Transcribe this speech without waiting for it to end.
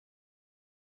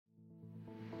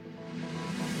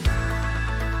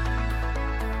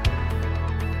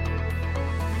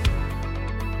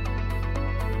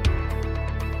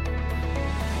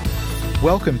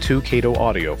Welcome to Cato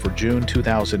Audio for June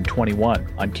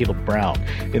 2021. I'm Caleb Brown.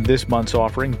 In this month's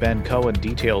offering, Ben Cohen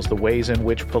details the ways in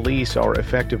which police are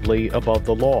effectively above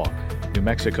the law. New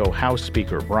Mexico House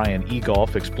Speaker Brian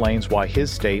Egolf explains why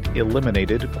his state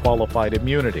eliminated qualified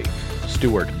immunity.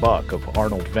 Stuart Buck of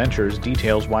Arnold Ventures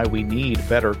details why we need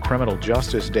better criminal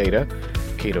justice data.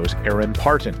 Cato's Aaron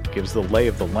Parton gives the lay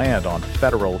of the land on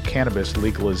federal cannabis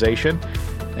legalization.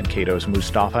 And Cato's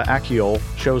Mustafa Akyol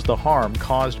shows the harm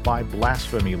caused by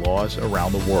blasphemy laws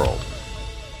around the world.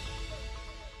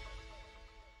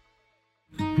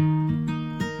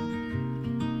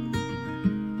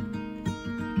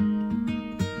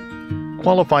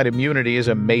 Qualified immunity is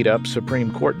a made-up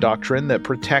Supreme Court doctrine that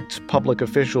protects public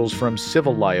officials from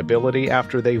civil liability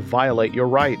after they violate your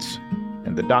rights.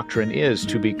 And the doctrine is,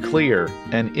 to be clear,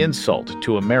 an insult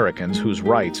to Americans whose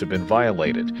rights have been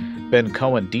violated. Ben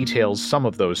Cohen details some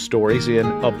of those stories in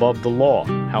Above the Law,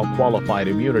 How Qualified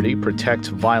Immunity Protects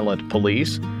Violent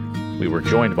Police. We were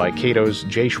joined by Cato's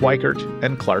Jay Schweikert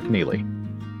and Clark Neely.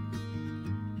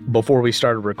 Before we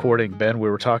started recording, Ben, we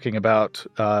were talking about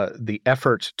the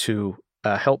effort to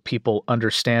help people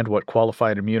understand what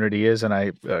qualified immunity is, and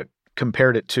I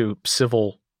compared it to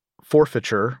civil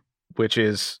forfeiture, which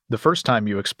is the first time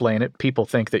you explain it, people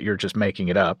think that you're just making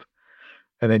it up.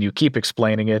 And then you keep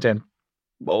explaining it, and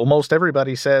almost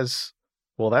everybody says,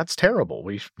 well, that's terrible.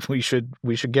 We should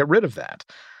get rid of that.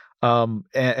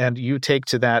 And you take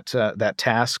to that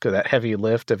task, that heavy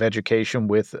lift of education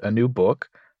with a new book,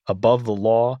 Above the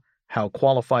Law, How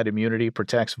Qualified Immunity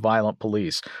Protects Violent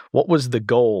Police. What was the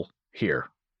goal here?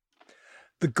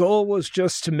 The goal was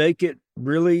just to make it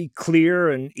really clear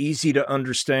and easy to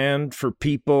understand for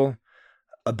people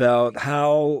about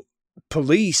how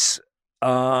police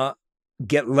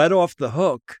get let off the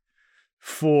hook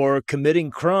for committing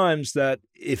crimes that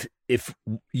if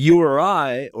you or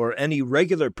I or any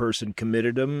regular person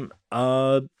committed them,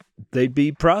 they'd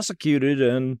be prosecuted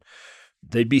and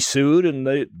they'd be sued and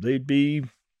they'd be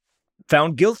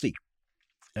found guilty.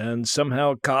 And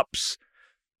somehow cops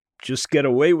just get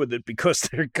away with it because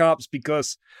they're cops,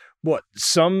 because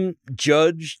some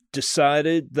judge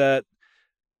decided that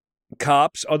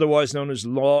cops, otherwise known as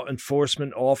law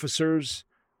enforcement officers,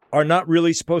 are not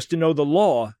really supposed to know the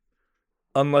law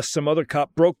unless some other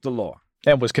cop broke the law.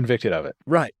 And was convicted of it.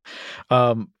 Right.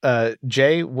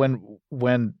 Jay,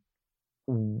 when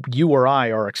you or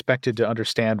I are expected to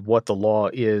understand what the law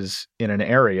is in an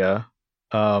area,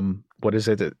 what is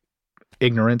it? That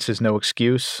ignorance is no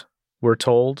excuse, we're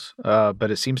told, but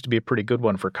it seems to be a pretty good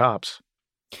one for cops.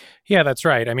 Yeah, that's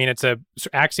right. I mean, it's a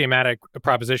axiomatic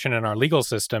proposition in our legal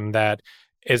system that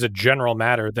as a general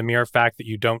matter, the mere fact that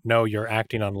you don't know you're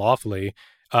acting unlawfully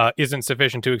isn't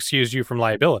sufficient to excuse you from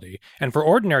liability. And for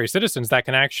ordinary citizens, that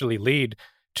can actually lead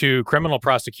to criminal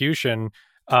prosecution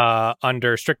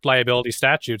under strict liability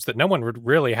statutes that no one would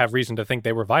really have reason to think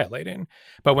they were violating.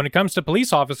 But when it comes to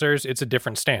police officers, it's a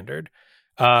different standard.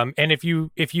 And if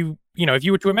you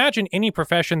were to imagine any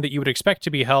profession that you would expect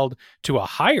to be held to a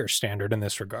higher standard in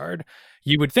this regard,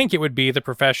 you would think it would be the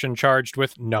profession charged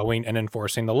with knowing and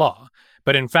enforcing the law.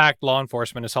 But in fact, law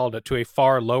enforcement is held to a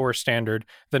far lower standard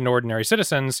than ordinary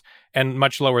citizens and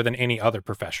much lower than any other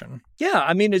profession. Yeah,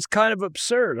 I mean, it's kind of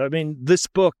absurd. I mean, this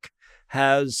book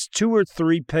has 2 or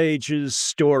 3 pages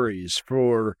stories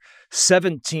for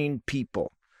 17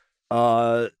 people.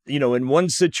 In one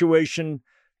situation,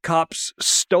 cops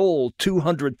stole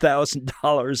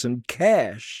 $200,000 in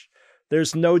cash.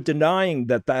 There's no denying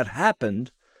that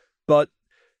happened, but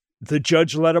the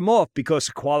judge let him off because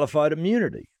of qualified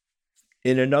immunity.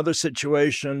 In another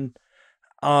situation,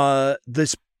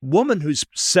 this woman who's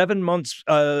 7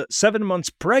 months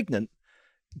pregnant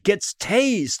gets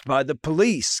tased by the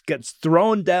police, gets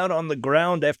thrown down on the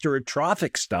ground after a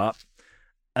traffic stop,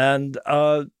 and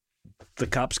the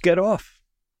cops get off.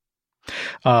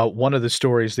 One of the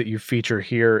stories that you feature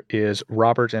here is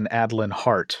Robert and Adeline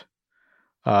Hart.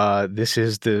 This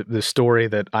is the story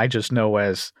that I just know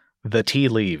as the tea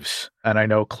leaves. And I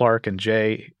know Clark and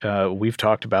Jay, we've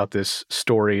talked about this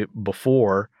story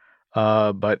before,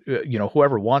 but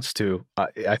whoever wants to,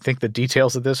 I think the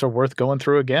details of this are worth going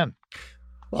through again.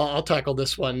 Well, I'll tackle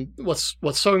this one. What's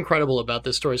so incredible about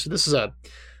this story? So this is a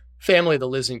family that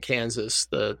lives in Kansas.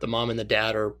 The mom and the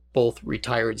dad are both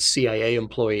retired CIA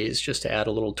employees, just to add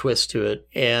a little twist to it.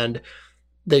 And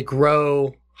they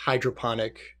grow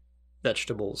hydroponic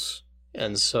vegetables.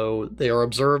 And so they are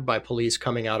observed by police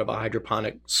coming out of a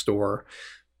hydroponic store,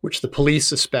 which the police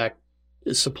suspect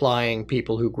is supplying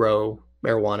people who grow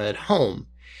marijuana at home.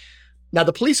 Now,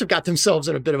 the police have got themselves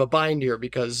in a bit of a bind here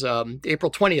because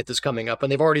April 20th is coming up,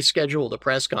 and they've already scheduled a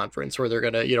press conference where they're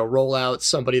going to, roll out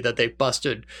somebody that they've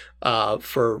busted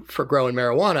for growing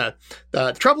marijuana.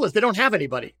 The trouble is they don't have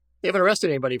anybody. They haven't arrested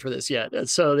anybody for this yet, and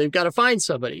so they've got to find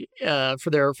somebody for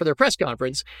their press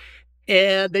conference.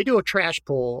 And they do a trash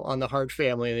pull on the Hart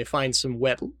family, and they find some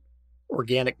wet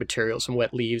organic material, some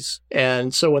wet leaves.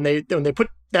 And so when they put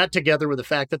that together with the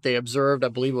fact that they observed, I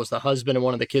believe it was the husband and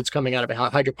one of the kids coming out of a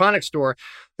hydroponic store,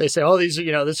 they say, "Oh, these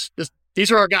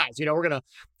are our guys. We're gonna."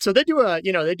 So they do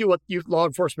what law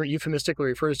enforcement euphemistically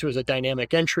refers to as a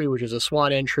dynamic entry, which is a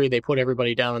SWAT entry. They put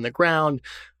everybody down on the ground,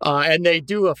 and they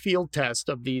do a field test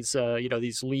of these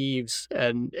these leaves,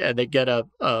 and they get a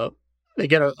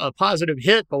positive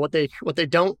hit. But what they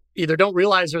don't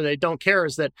realize or they don't care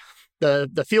is that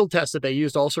the field test that they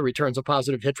used also returns a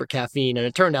positive hit for caffeine, and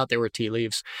it turned out they were tea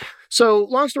leaves. So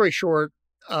long story short,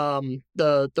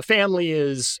 the family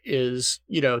is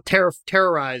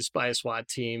terrorized by a SWAT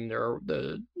team.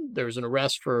 There's an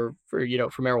arrest for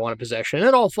marijuana possession. And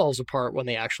it all falls apart when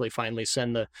they actually finally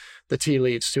send the tea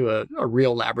leaves to a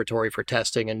real laboratory for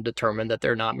testing and determine that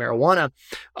they're not marijuana.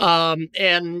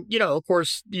 And of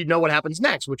course, what happens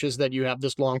next, which is that you have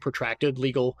this long protracted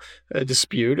legal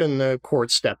dispute, and the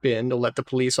courts step in to let the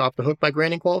police off the hook by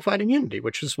granting qualified immunity,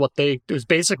 which is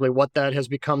basically what that has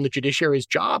become the judiciary's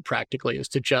job practically, is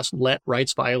to just let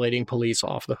rights violating police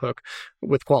off the hook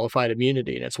with qualified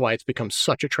immunity. And it's why it's become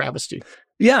such a travesty.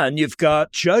 Yeah, and you've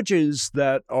got judges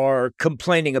that are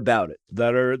complaining about it,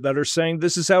 that are saying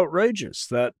this is outrageous,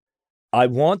 that I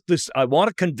want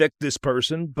to convict this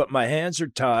person, but my hands are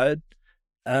tied,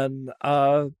 and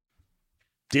so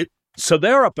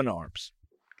they're up in arms.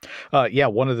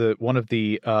 One of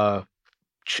the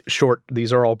short,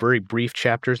 these are all very brief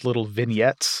chapters, little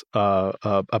vignettes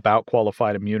about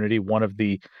qualified immunity. One of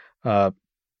the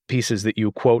pieces that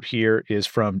you quote here is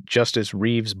from Justice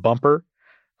Reeves' bumper.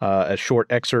 A short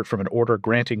excerpt from an order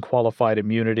granting qualified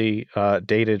immunity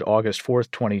dated August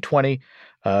 4th, 2020.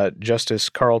 Justice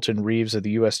Carlton Reeves of the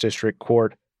U.S. District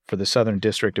Court for the Southern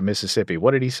District of Mississippi.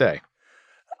 What did he say?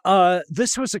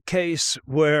 This was a case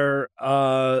where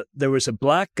there was a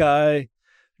black guy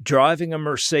driving a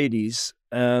Mercedes,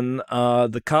 and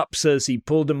the cop says he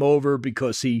pulled him over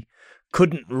because he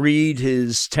couldn't read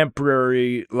his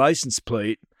temporary license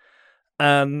plate.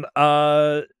 And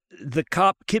the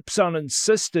cop keeps on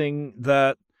insisting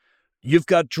that you've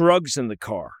got drugs in the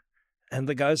car. And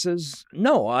the guy says,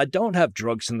 "No, I don't have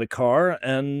drugs in the car.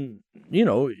 And,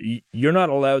 you're not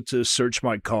allowed to search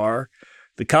my car."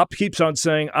 The cop keeps on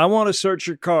saying, "I want to search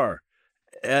your car."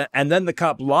 And then the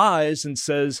cop lies and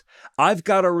says, "I've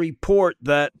got a report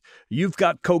that you've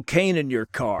got cocaine in your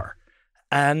car."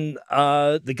 And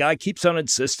the guy keeps on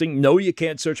insisting, "No, you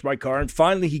can't search my car." And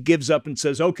finally he gives up and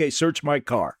says, "Okay, search my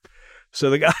car." So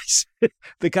the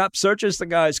cop searches the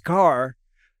guy's car,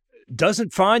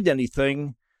 doesn't find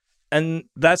anything, and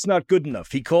that's not good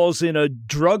enough. He calls in a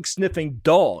drug-sniffing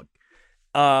dog,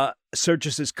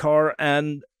 searches his car,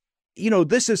 and,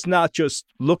 this is not just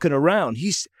looking around.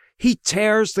 He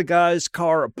tears the guy's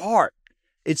car apart.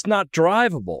 It's not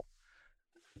drivable.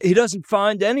 He doesn't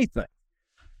find anything.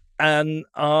 And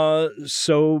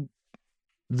so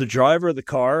the driver of the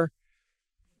car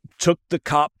took the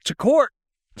cop to court.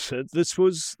 Said this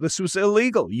was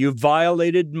illegal. You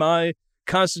violated my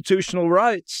constitutional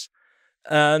rights.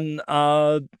 And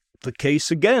the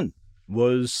case again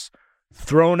was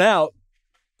thrown out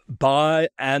by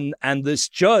and this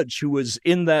judge who was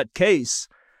in that case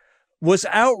was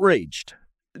outraged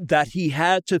that he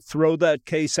had to throw that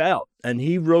case out. And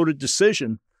he wrote a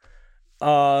decision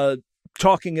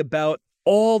talking about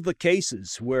all the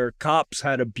cases where cops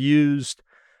had abused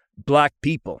black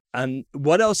people. And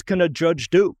what else can a judge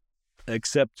do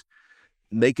except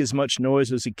make as much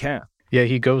noise as he can? Yeah,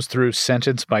 he goes through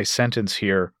sentence by sentence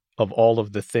here of all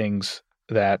of the things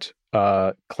that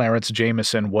Clarence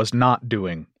Jamison was not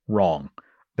doing wrong.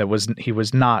 He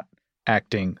was not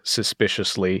acting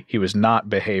suspiciously. He was not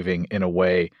behaving in a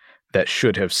way that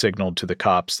should have signaled to the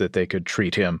cops that they could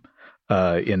treat him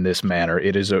in this manner.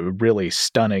 It is a really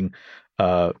stunning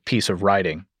piece of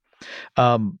writing.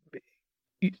 Clark,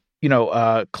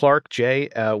 Jay,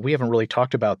 we haven't really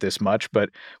talked about this much, but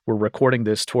we're recording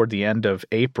this toward the end of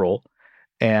April,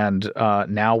 and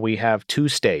now we have 2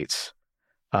 states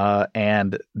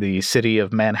and the city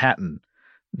of Manhattan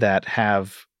that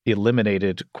have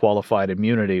eliminated qualified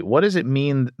immunity. What does it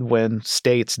mean when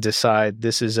states decide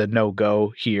this is a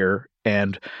no-go here,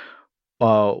 and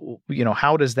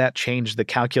how does that change the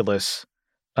calculus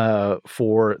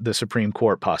for the Supreme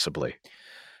Court possibly?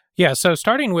 Yeah, so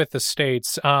starting with the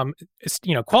states,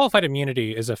 qualified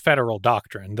immunity is a federal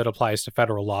doctrine that applies to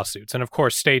federal lawsuits. And of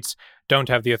course, states don't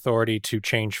have the authority to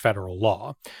change federal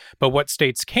law. But what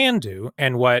states can do,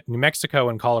 and what New Mexico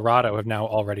and Colorado have now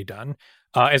already done,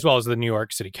 as well as the New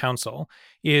York City Council,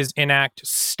 is enact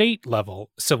state-level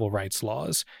civil rights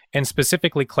laws and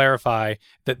specifically clarify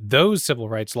that those civil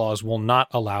rights laws will not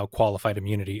allow qualified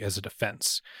immunity as a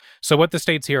defense. So what the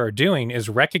states here are doing is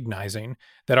recognizing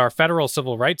that our federal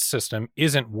civil rights system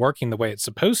isn't working the way it's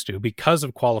supposed to because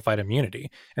of qualified immunity,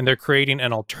 and they're creating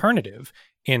an alternative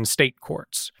in state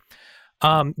courts,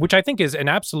 which I think is an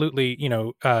absolutely,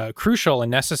 crucial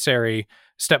and necessary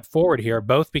step forward here,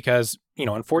 both because,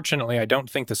 unfortunately, I don't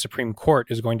think the Supreme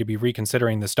Court is going to be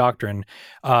reconsidering this doctrine.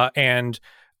 And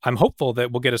I'm hopeful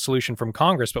that we'll get a solution from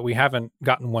Congress, but we haven't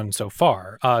gotten one so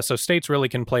far. So states really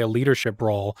can play a leadership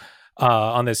role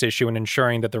on this issue in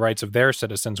ensuring that the rights of their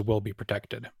citizens will be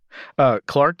protected.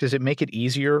 Clark, does it make it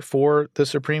easier for the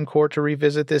Supreme Court to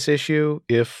revisit this issue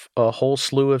if a whole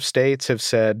slew of states have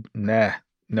said, nah,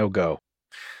 no go?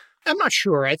 I'm not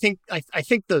sure. I think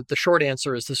the short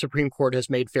answer is the Supreme Court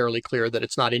has made fairly clear that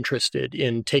it's not interested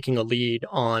in taking a lead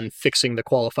on fixing the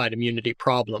qualified immunity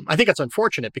problem. I think it's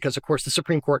unfortunate because, of course, the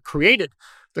Supreme Court created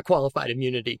the qualified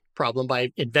immunity problem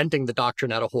by inventing the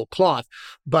doctrine out of whole cloth.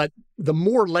 But the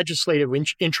more legislative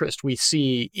interest we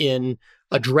see in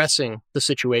addressing the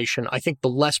situation, I think the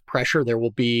less pressure there will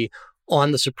be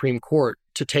on the Supreme Court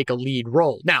to take a lead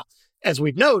role. Now, as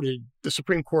we've noted, the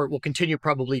Supreme Court will continue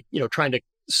probably, trying to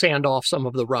sand off some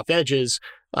of the rough edges,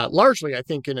 largely, I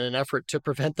think, in an effort to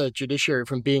prevent the judiciary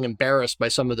from being embarrassed by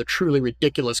some of the truly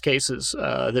ridiculous cases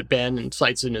that Ben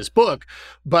cites in his book.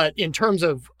 But in terms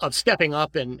of stepping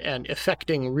up and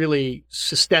effecting really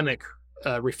systemic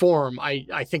reform,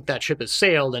 I think that ship has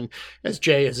sailed. And as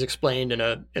Jay has explained in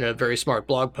a very smart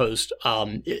blog post,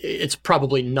 it's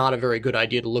probably not a very good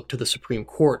idea to look to the Supreme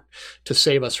Court to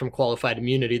save us from qualified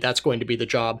immunity. That's going to be the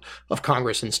job of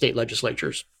Congress and state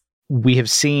legislatures. We have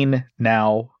seen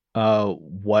now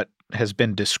what has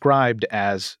been described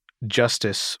as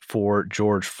justice for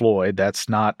George Floyd. That's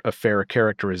not a fair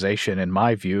characterization in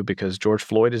my view because George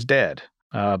Floyd is dead.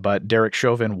 But Derek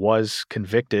Chauvin was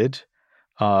convicted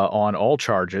on all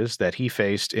charges that he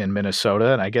faced in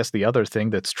Minnesota. And I guess the other thing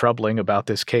that's troubling about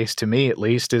this case, to me at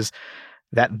least, is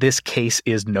that this case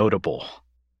is notable.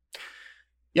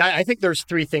 Yeah, I think there's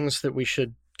three things that we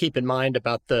should keep in mind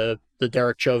about the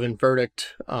Derek Chauvin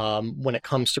verdict when it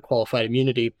comes to qualified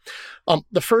immunity.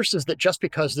 The first is that just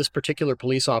because this particular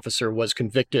police officer was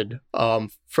convicted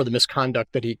for the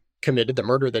misconduct that he committed, the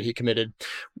murder that he committed,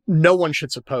 no one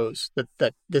should suppose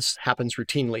that this happens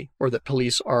routinely or that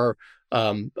police are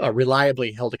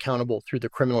reliably held accountable through the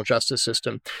criminal justice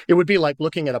system. It would be like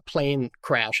looking at a plane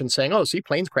crash and saying, oh, see,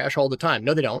 planes crash all the time.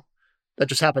 No, they don't. That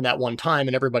just happened that one time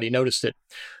and everybody noticed it.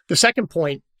 The second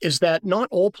point is that not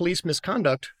all police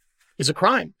misconduct is a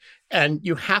crime. And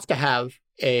you have to have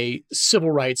a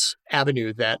civil rights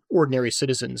avenue that ordinary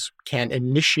citizens can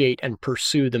initiate and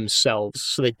pursue themselves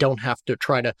so they don't have to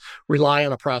try to rely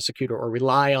on a prosecutor or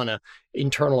rely on an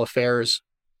internal affairs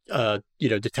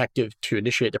detective to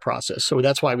initiate the process. So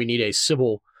that's why we need a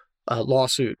civil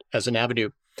lawsuit as an avenue.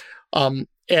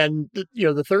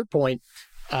 The third point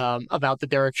about the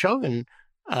Derek Chauvin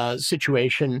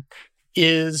situation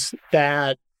is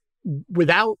that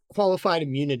without qualified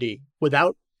immunity,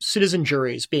 without citizen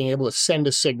juries being able to send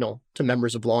a signal to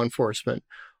members of law enforcement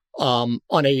on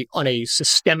a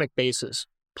systemic basis,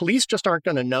 police just aren't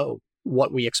going to know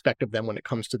what we expect of them when it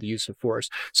comes to the use of force.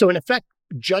 So in effect,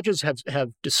 judges have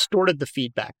distorted the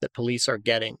feedback that police are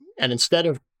getting. And instead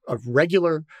of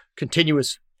regular,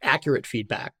 continuous, accurate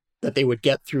feedback that they would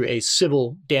get through a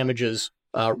civil damages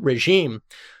regime,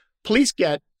 police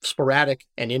get sporadic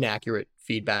and inaccurate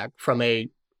feedback from a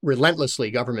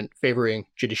relentlessly government-favoring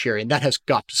judiciary, and that has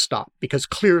got to stop because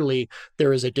clearly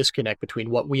there is a disconnect between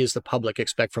what we as the public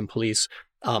expect from police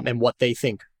and what they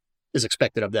think is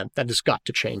expected of them. That has got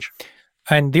to change.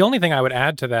 And the only thing I would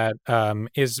add to that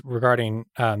is regarding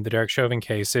the Derek Chauvin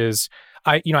case is,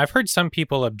 I've heard some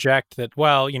people object that,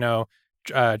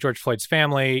 George Floyd's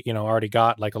family, already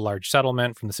got like a large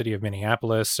settlement from the city of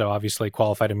Minneapolis. So obviously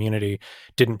qualified immunity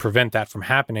didn't prevent that from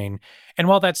happening. And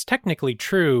while that's technically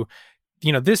true,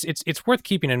 it's worth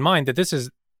keeping in mind that this is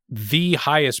the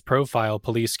highest profile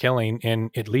police killing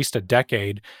in at least a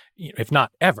decade, if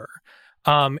not ever.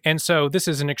 And so this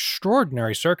is an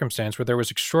extraordinary circumstance where there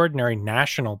was extraordinary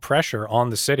national pressure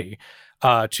on the city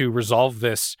to resolve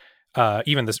this,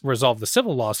 resolve the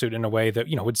civil lawsuit in a way that,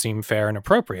 would seem fair and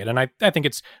appropriate. And I think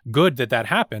it's good that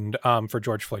happened for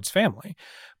George Floyd's family.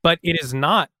 But it is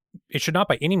not it should not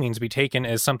by any means be taken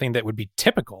as something that would be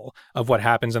typical of what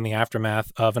happens in the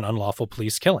aftermath of an unlawful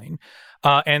police killing.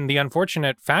 And the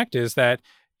unfortunate fact is that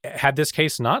had this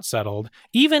case not settled,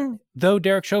 even though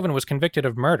Derek Chauvin was convicted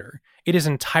of murder, it is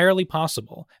entirely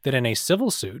possible that in a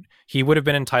civil suit, he would have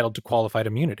been entitled to qualified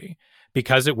immunity,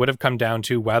 because it would have come down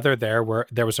to whether there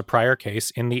was a prior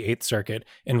case in the Eighth Circuit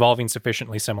involving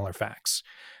sufficiently similar facts.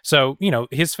 So,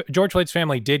 George Floyd's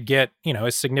family did get,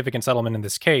 a significant settlement in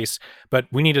this case, but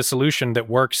we need a solution that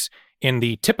works in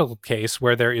the typical case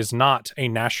where there is not a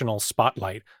national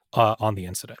spotlight on the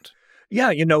incident.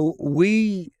 Yeah,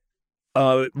 we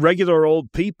regular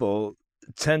old people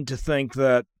tend to think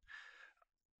that,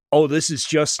 this is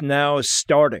just now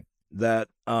starting. That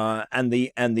and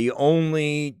the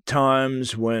only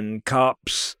times when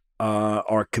cops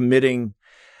are committing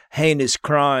heinous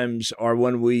crimes are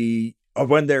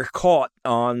when they're caught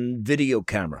on video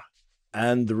camera.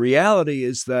 And the reality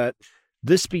is that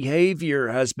this behavior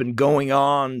has been going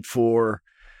on for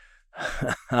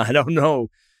I don't know,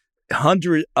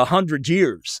 100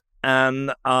 years.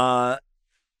 And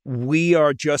we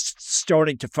are just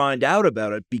starting to find out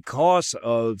about it because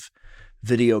of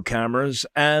video cameras.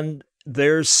 And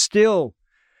there's still,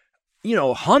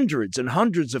 hundreds and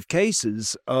hundreds of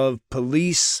cases of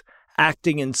police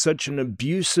acting in such an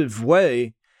abusive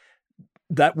way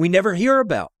that we never hear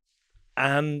about.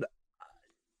 And,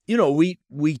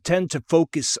 we tend to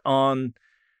focus on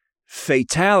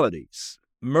fatalities,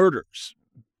 murders,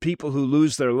 people who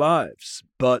lose their lives.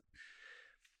 But,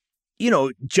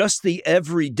 just the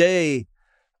everyday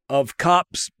of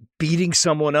cops beating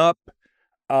someone up,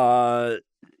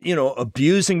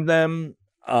 abusing them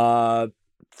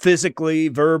physically,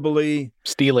 verbally,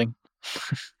 stealing,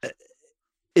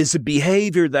 is a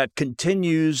behavior that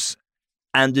continues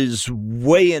and is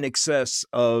way in excess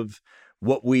of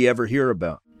what we ever hear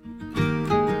about.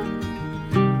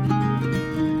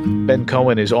 Ben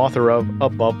Cohen is author of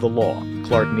Above the Law.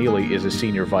 Clark Neely is a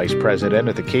senior vice president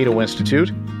at the Cato Institute,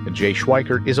 and Jay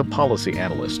Schweikert is a policy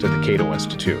analyst at the Cato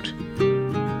Institute.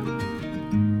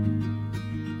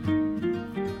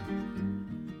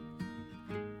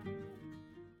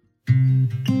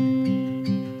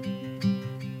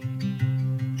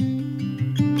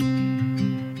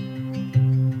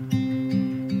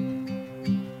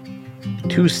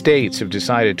 Two states have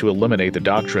decided to eliminate the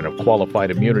doctrine of qualified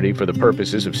immunity for the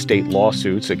purposes of state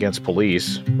lawsuits against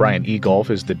police. Brian Egolf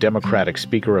is the Democratic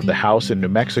Speaker of the House in New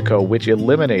Mexico, which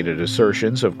eliminated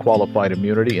assertions of qualified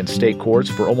immunity in state courts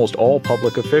for almost all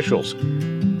public officials.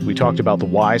 We talked about the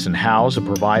whys and hows of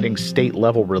providing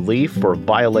state-level relief for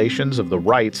violations of the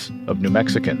rights of New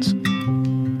Mexicans.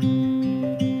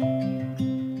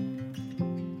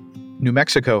 New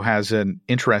Mexico has an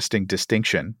interesting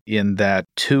distinction in that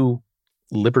two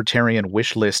libertarian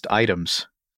wish list items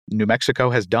New Mexico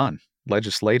has done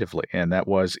legislatively, and that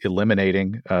was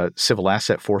eliminating civil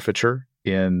asset forfeiture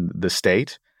in the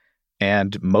state,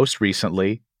 and most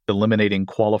recently eliminating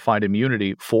qualified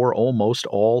immunity for almost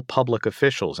all public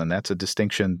officials. And that's a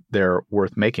distinction they're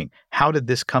worth making. How did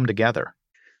this come together?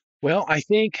 Well, I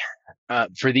think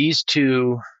for these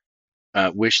two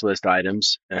wish list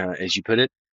items, as you put it,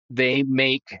 they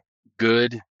make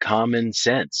good common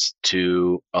sense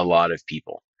to a lot of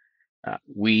people.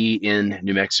 We in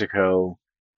New Mexico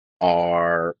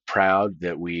are proud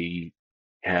that we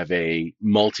have a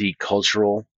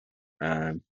multicultural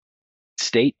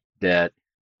state, that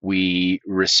we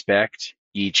respect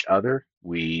each other,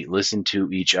 we listen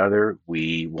to each other,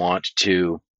 we want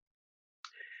to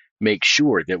make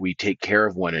sure that we take care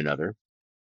of one another.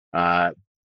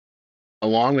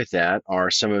 Along with that are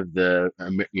some of the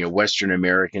Western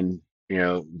American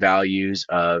values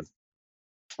of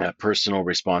personal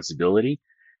responsibility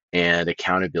and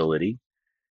accountability.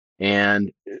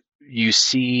 And you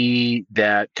see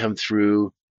that come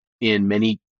through in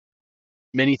many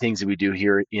things that we do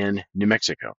here in New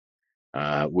Mexico,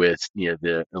 with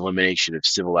the elimination of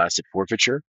civil asset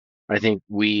forfeiture. I think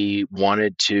we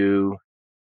wanted to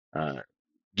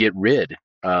get rid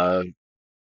of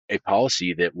a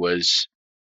policy that was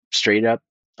straight up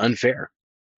unfair.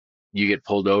 You get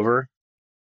pulled over,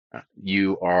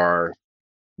 you are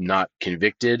not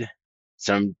convicted.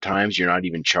 Sometimes you're not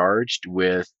even charged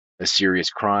with a serious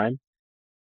crime,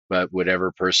 but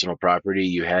whatever personal property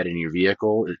you had in your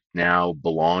vehicle, it now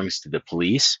belongs to the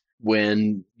police.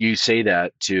 When you say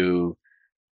that to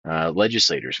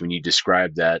legislators, when you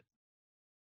describe that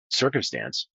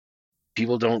circumstance,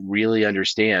 people don't really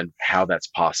understand how that's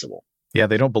possible. Yeah,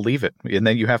 they don't believe it. And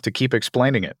then you have to keep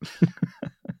explaining it.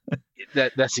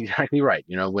 That's exactly right.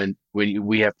 When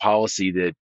we have policy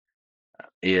that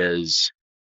is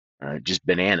just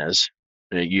bananas,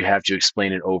 You have to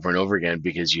explain it over and over again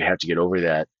because you have to get over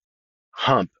that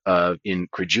hump of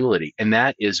incredulity. And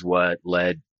that is what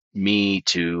led me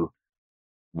to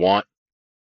want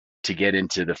to get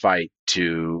into the fight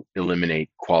to eliminate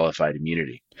qualified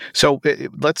immunity. So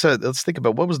let's think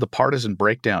about what was the partisan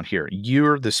breakdown here.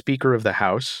 You're the Speaker of the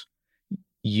House.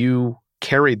 You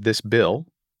carried this bill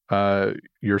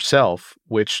yourself,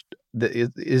 which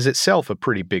is itself a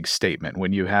pretty big statement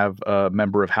when you have a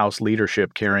member of House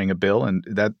leadership carrying a bill, and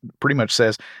that pretty much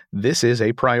says this is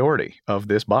a priority of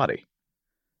this body.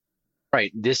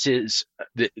 Right. This is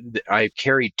I've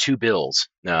carried 2 bills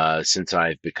since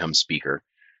I've become Speaker.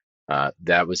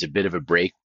 That was a bit of a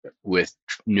break with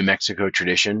New Mexico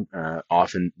tradition.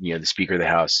 Often, the Speaker of the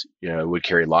House, would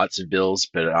carry lots of bills,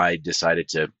 but I decided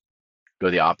to go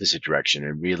the opposite direction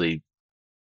and really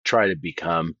try to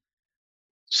become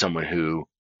someone who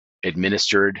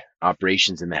administered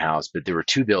operations in the House. But there were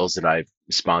 2 bills that I've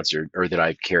sponsored or that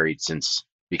I've carried since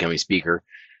becoming Speaker.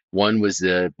 One was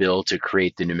the bill to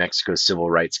create the New Mexico Civil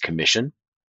Rights Commission,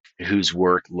 whose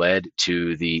work led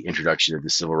to the introduction of the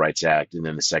Civil Rights Act. And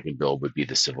then the second bill would be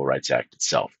the Civil Rights Act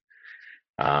itself.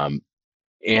 And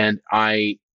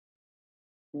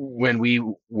when we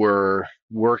were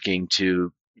working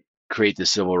to create the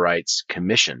Civil Rights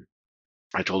Commission,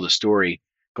 I told a story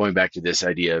going back to this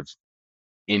idea of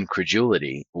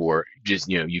incredulity, or just,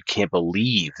 you can't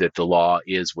believe that the law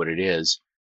is what it is.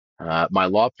 My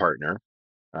law partner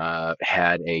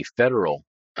had a federal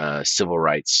civil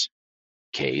rights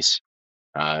case.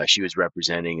 She was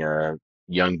representing a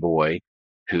young boy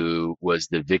who was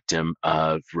the victim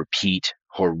of repeat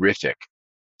horrific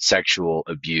sexual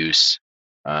abuse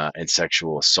and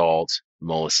sexual assault,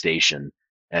 molestation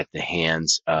at the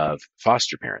hands of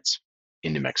foster parents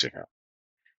in New Mexico.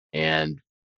 And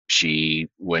she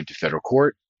went to federal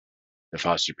court. The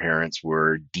foster parents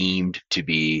were deemed to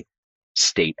be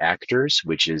state actors,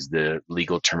 which is the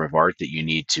legal term of art that you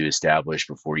need to establish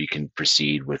before you can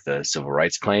proceed with a civil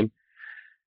rights claim.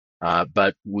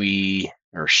 But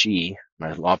she,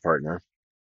 my law partner,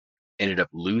 ended up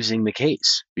losing the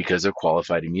case because of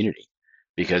qualified immunity,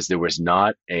 because there was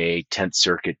not a 10th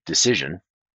Circuit decision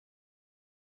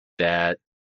that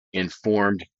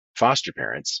informed foster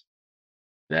parents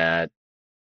that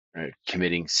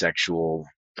committing sexual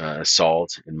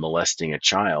assault and molesting a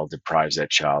child deprives that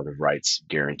child of rights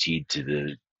guaranteed to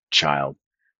the child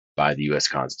by the U.S.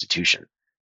 Constitution.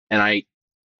 And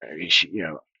she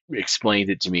explained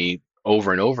it to me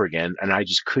over and over again, and I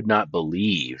just could not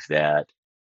believe that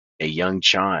a young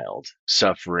child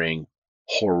suffering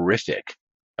horrific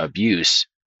abuse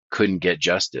couldn't get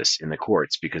justice in the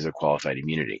courts because of qualified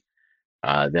immunity.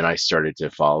 Then I started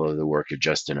to follow the work of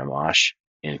Justin Amash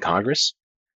in Congress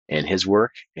and his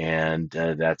work, and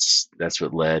that's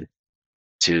what led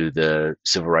to the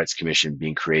Civil Rights Commission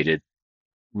being created,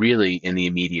 really in the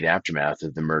immediate aftermath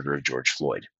of the murder of George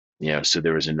Floyd. So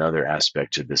there was another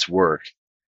aspect to this work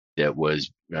that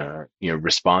was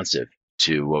responsive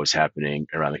to what was happening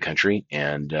around the country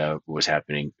and what was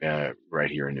happening right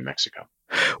here in New Mexico.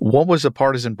 What was the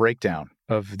partisan breakdown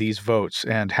of these votes,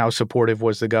 and how supportive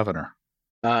was the governor?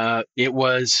 It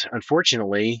was,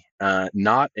 unfortunately,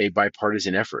 not a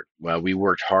bipartisan effort. We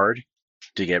worked hard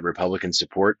to get Republican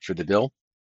support for the bill.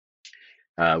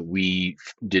 We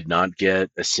did not get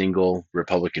a single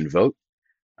Republican vote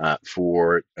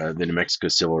for the New Mexico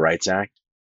Civil Rights Act.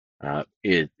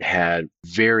 It had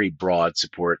very broad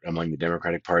support among the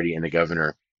Democratic Party, and the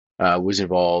governor was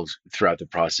involved throughout the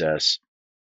process.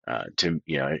 And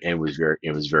it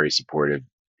was very supportive.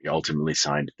 He ultimately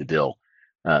signed the bill.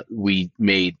 We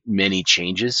made many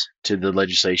changes to the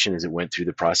legislation as it went through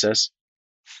the process,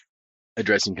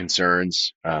 addressing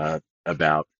concerns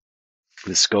about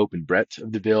the scope and breadth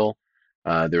of the bill.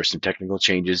 There were some technical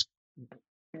changes.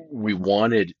 We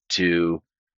wanted to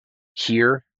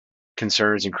hear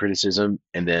concerns and criticism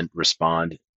and then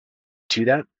respond to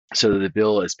that. So the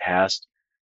bill as passed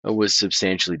was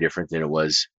substantially different than it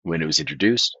was when it was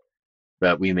introduced,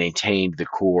 but we maintained the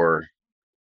core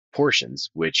portions,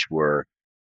 which were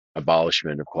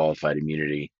abolishment of qualified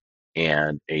immunity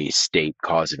and a state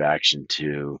cause of action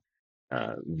to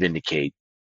vindicate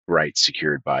rights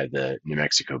secured by the New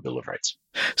Mexico Bill of Rights.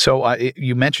 So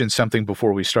you mentioned something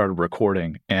before we started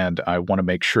recording, and I want to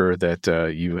make sure that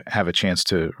you have a chance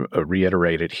to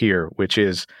reiterate it here, which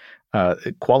is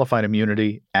qualified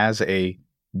immunity as a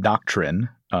doctrine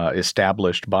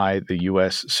established by the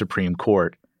U.S. Supreme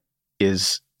Court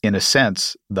is, in a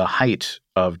sense, the height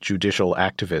of judicial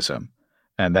activism.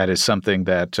 And that is something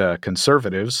that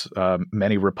conservatives,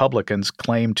 many Republicans,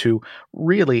 claim to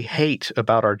really hate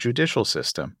about our judicial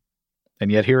system.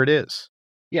 And yet here it is.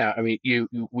 Yeah, I mean,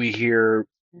 we hear,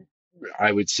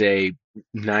 I would say,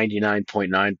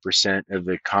 99.9% of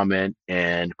the comment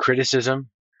and criticism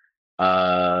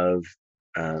of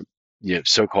uh,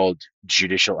 so-called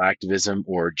judicial activism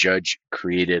or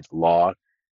judge-created law,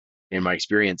 in my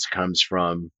experience, comes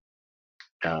from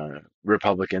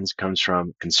Republicans, comes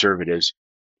from conservatives.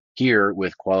 Here,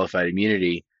 with qualified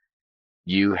immunity,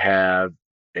 you have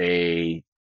a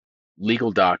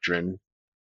legal doctrine,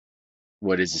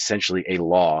 what is essentially a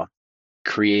law,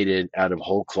 created out of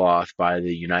whole cloth by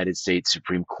the United States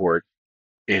Supreme Court.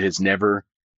 It has never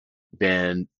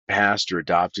been passed or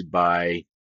adopted by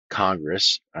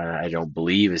Congress. I don't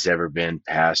believe it's ever been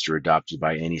passed or adopted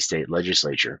by any state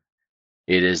legislature.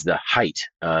 It is the height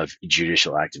of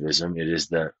judicial activism. It is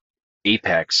the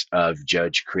apex of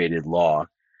judge created law.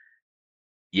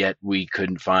 Yet we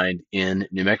couldn't find in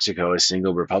New Mexico a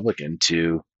single Republican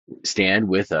to stand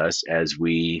with us as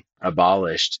we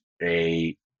abolished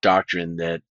a doctrine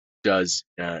that does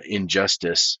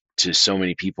injustice to so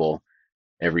many people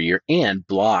every year and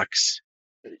blocks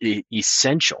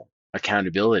essential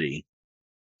accountability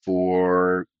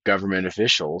for government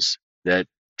officials that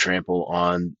trample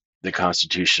on the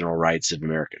constitutional rights of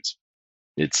Americans.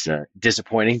 It's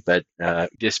disappointing, but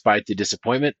despite the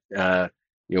disappointment,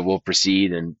 we'll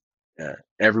proceed, and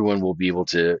everyone will be able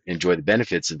to enjoy the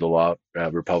benefits of the law,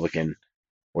 Republican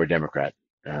or Democrat,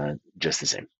 just the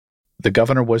same. The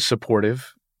governor was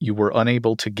supportive. You were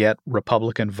unable to get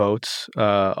Republican votes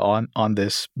on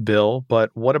this bill,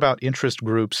 but what about interest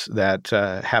groups that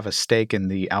have a stake in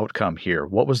the outcome here?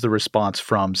 What was the response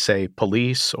from, say,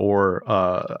 police or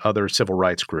other civil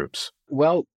rights groups?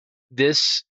 Well,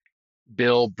 this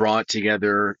bill brought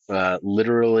together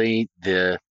literally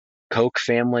the Koch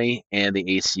family and the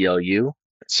ACLU,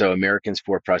 so Americans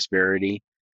for Prosperity,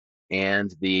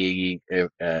 and the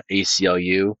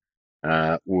ACLU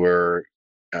were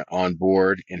on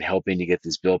board in helping to get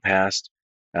this bill passed.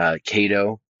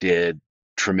 Cato did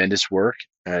tremendous work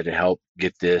to help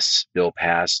get this bill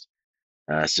passed,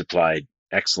 supplied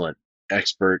excellent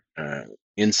expert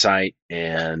insight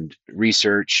and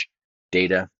research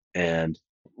data, and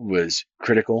was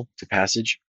critical to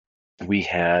passage. We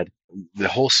had the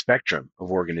whole spectrum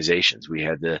of organizations. We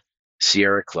had the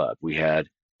Sierra Club, we had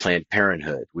Planned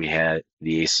Parenthood, we had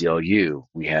the ACLU,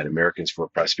 we had Americans for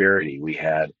Prosperity, we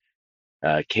had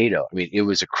Cato. I mean, it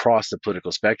was across the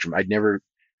political spectrum.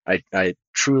 I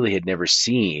truly had never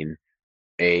seen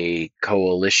a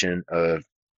coalition of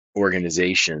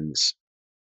organizations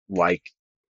like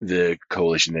the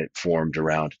coalition that formed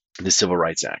around the Civil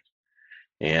Rights Act.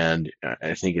 And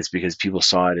I think it's because people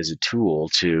saw it as a tool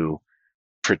to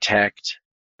protect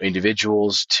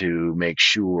individuals, to make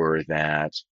sure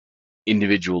that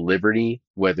individual liberty,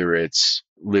 whether it's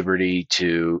liberty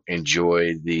to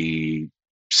enjoy the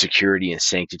security and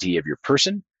sanctity of your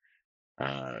person,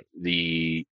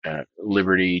 the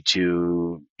liberty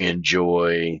to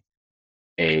enjoy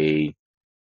a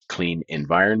clean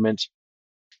environment,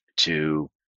 to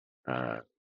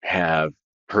have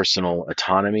personal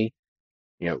autonomy,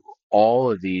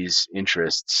 all of these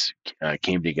interests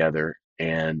came together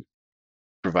and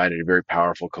provided a very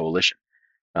powerful coalition.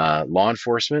 Law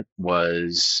enforcement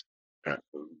was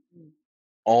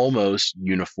almost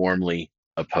uniformly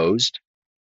opposed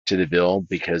to the bill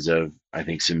because of, I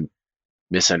think, some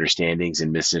misunderstandings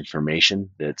and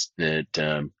misinformation that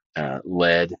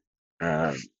led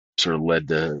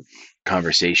the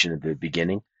conversation at the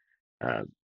beginning.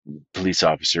 Police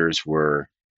officers were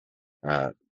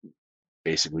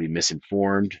basically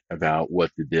misinformed about what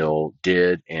the bill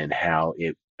did and how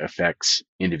it affects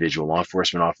individual law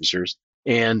enforcement officers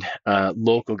and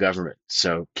local government.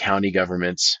 So county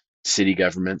governments, city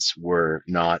governments were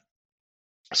not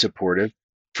supportive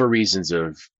for reasons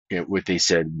of what they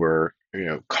said were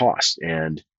cost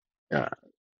and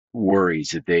worries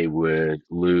that they would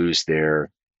lose their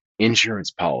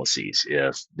insurance policies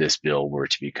if this bill were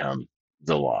to become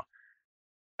the law.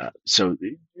 So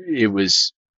it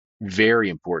was very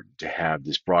important to have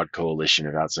this broad coalition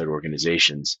of outside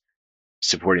organizations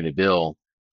supporting the bill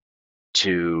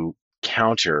to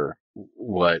counter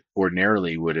what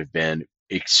ordinarily would have been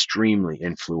extremely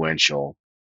influential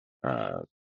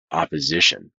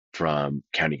opposition from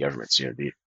county governments.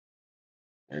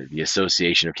 The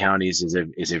Association of Counties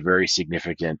is a very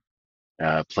significant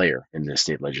player in the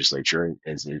state legislature,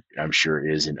 as I'm sure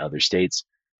is in other states.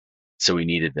 So we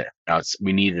needed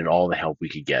all the help we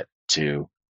could get to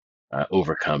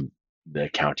overcome the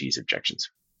county's objections.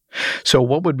 So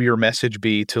what would your message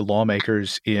be to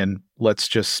lawmakers in, let's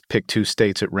just pick two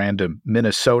states at random,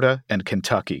 Minnesota and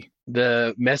Kentucky?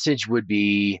 The message would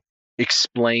be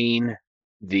explain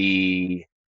the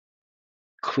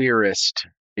clearest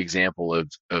example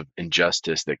of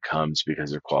injustice that comes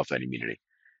because of qualified immunity.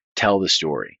 Tell the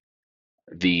story.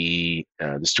 The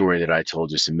story that I told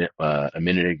just a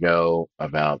minute ago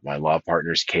about my law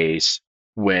partner's case.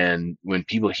 When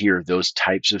people hear those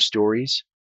types of stories,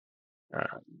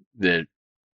 that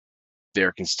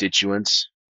their constituents,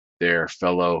 their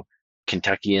fellow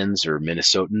Kentuckians or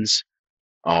Minnesotans,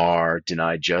 are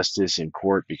denied justice in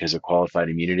court because of qualified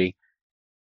immunity,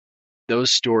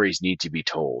 those stories need to be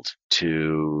told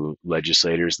to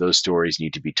legislators. Those stories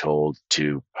need to be told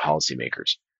to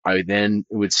policymakers. I then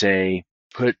would say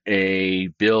put a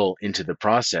bill into the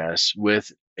process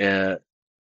with an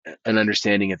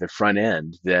understanding at the front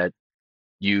end that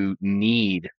you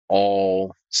need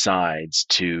all sides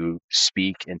to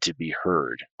speak and to be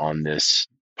heard on this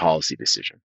policy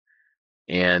decision.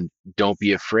 And don't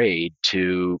be afraid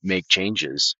to make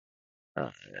changes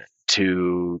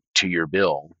to your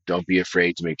bill. Don't be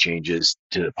afraid to make changes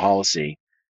to the policy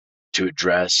to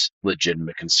address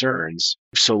legitimate concerns,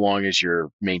 so long as you're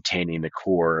maintaining the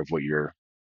core of what you're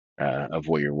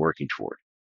working toward.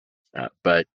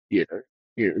 But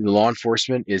law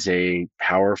enforcement is a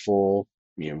powerful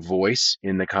voice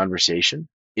in the conversation.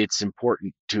 It's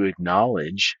important to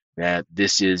acknowledge that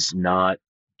this is not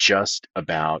just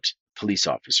about police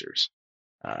officers.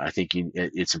 I think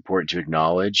it's important to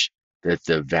acknowledge that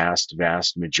the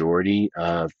vast majority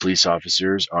of police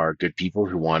officers are good people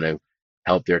who want to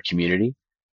help their community.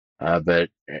 But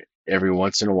every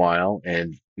once in a while,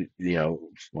 and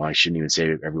I shouldn't even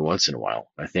say every once in a while.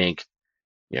 I think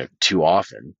too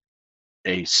often,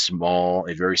 a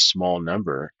very small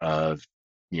number of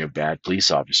bad police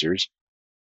officers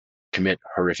commit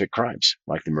horrific crimes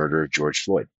like the murder of George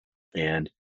Floyd.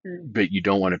 But you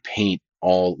don't want to paint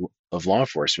all of law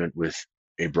enforcement with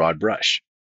a broad brush,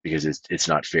 because it's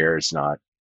not fair, it's not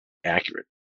accurate.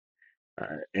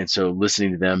 And so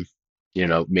listening to them,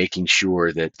 making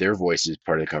sure that their voice is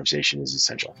part of the conversation is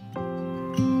essential.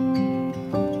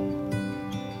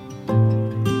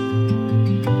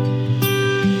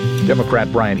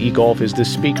 Democrat Brian Egolf is the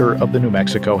Speaker of the New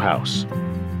Mexico House.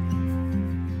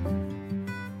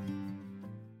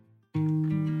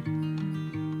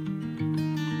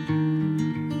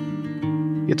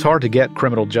 It's hard to get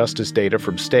criminal justice data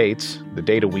from states. The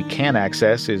data we can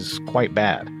access is quite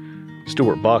bad.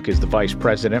 Stuart Buck is the Vice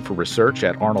President for Research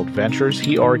at Arnold Ventures.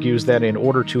 He argues that in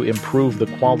order to improve the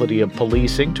quality of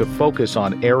policing, to focus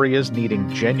on areas needing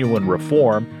genuine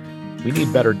reform, we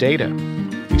need better data.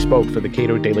 He spoke for the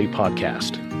Cato Daily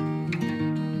Podcast.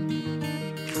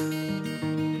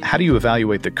 How do you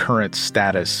evaluate the current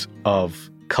status of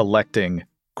collecting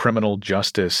criminal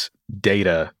justice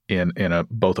data in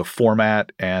both a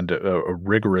format and a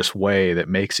rigorous way that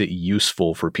makes it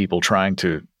useful for people trying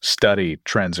to study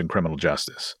trends in criminal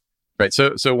justice? Right.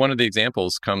 So one of the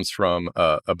examples comes from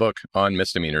a book on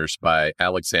misdemeanors by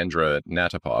Alexandra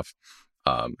Natapoff,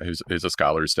 who's a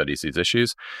scholar who studies these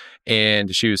issues.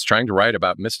 And she was trying to write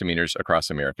about misdemeanors across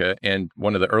America. And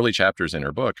one of the early chapters in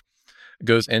her book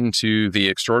goes into the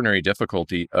extraordinary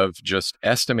difficulty of just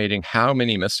estimating how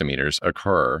many misdemeanors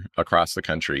occur across the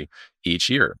country each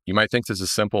year. You might think this is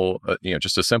simple,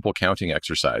 just a simple counting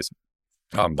exercise,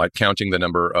 like counting the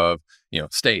number of,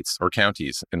 states or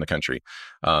counties in the country.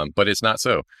 But it's not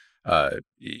so.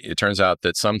 It turns out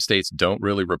that some states don't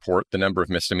really report the number of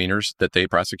misdemeanors that they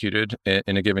prosecuted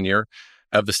in a given year.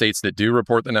 Of the states that do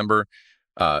report the number,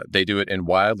 they do it in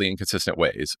wildly inconsistent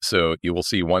ways. So you will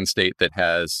see one state that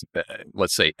has,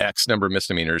 let's say, X number of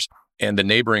misdemeanors, and the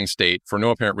neighboring state, for no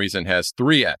apparent reason, has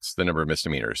 3X the number of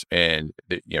misdemeanors. And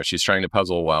she's trying to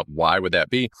puzzle, well, why would that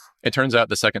be? It turns out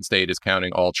the second state is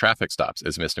counting all traffic stops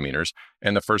as misdemeanors,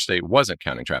 and the first state wasn't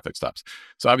counting traffic stops.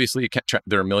 So obviously,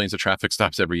 there are millions of traffic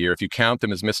stops every year. If you count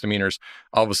them as misdemeanors,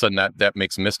 all of a sudden that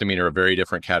makes misdemeanor a very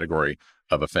different category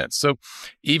of offense. So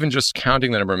even just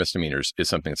counting the number of misdemeanors is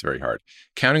something that's very hard.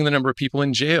 Counting the number of people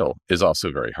in jail is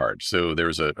also very hard. So there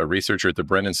was a researcher at the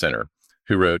Brennan Center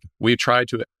who wrote, "We tried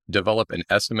to develop an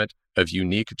estimate of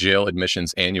unique jail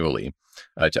admissions annually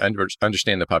to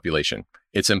understand the population.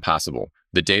 It's impossible.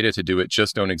 The data to do it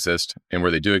just don't exist, and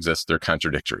where they do exist, they're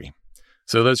contradictory."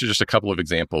 So those are just a couple of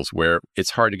examples where it's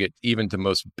hard to get even the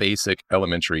most basic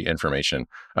elementary information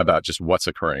about just what's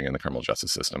occurring in the criminal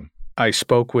justice system. I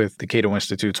spoke with the Cato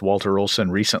Institute's Walter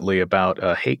Olson recently about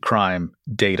hate crime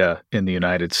data in the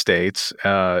United States,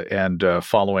 and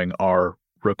following our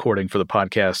recording for the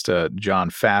podcast,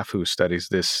 John Pfaff, who studies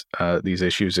these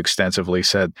issues extensively,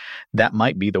 said that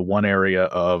might be the one area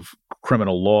of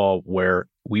criminal law where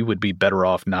we would be better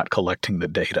off not collecting the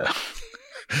data.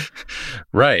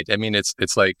 Right. I mean,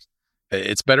 it's like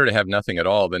it's better to have nothing at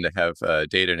all than to have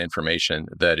data and information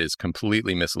that is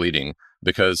completely misleading,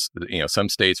 because some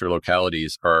states or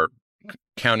localities are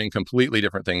counting completely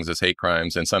different things as hate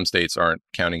crimes, and some states aren't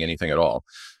counting anything at all.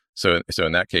 So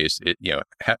in that case,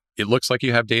 it looks like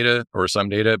you have data or some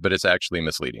data, but it's actually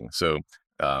misleading. So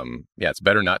it's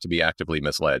better not to be actively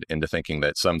misled into thinking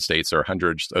that some states are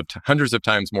hundreds of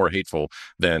times more hateful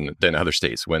than other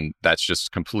states, when that's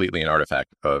just completely an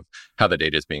artifact of how the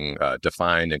data is being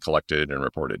defined and collected and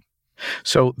reported.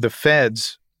 So the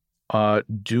feds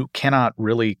cannot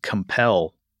really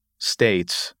compel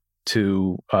states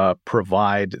to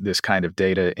provide this kind of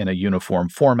data in a uniform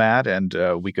format, and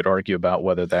we could argue about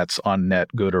whether that's on net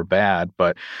good or bad.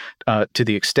 But to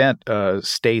the extent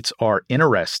states are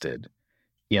interested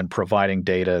in providing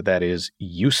data that is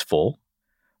useful,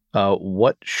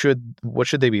 what should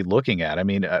they be looking at? I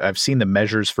mean, I've seen the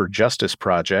Measures for Justice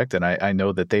project, and I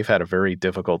know that they've had a very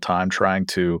difficult time trying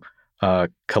to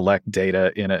collect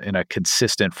data in a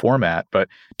consistent format. But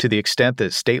to the extent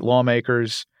that state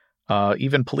lawmakers,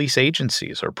 even police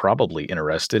agencies, are probably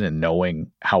interested in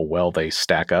knowing how well they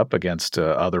stack up against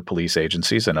other police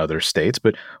agencies in other states.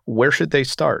 But where should they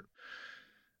start?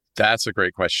 That's a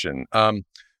great question.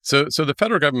 So the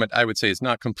federal government, I would say, is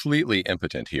not completely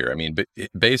impotent here. I mean,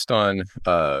 based on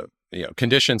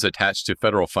conditions attached to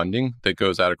federal funding that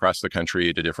goes out across the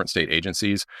country to different state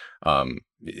agencies,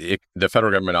 the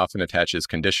federal government often attaches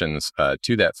conditions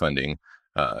to that funding,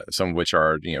 some of which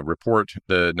are report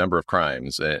the number of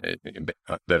crimes that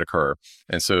occur.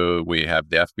 And so we have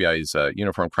the FBI's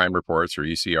Uniform Crime Reports, or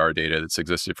UCR, data that's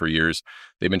existed for years.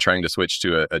 They've been trying to switch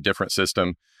to a different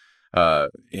system.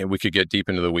 We could get deep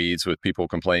into the weeds with people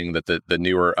complaining that the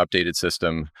newer updated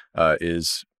system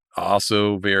is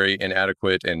also very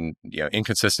inadequate and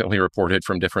inconsistently reported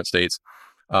from different states.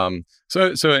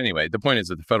 So anyway, the point is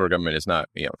that the federal government is not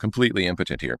completely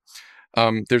impotent here.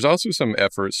 There's also some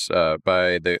efforts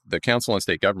by the council and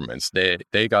state governments.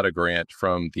 They got a grant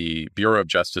from the Bureau of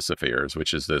Justice Affairs,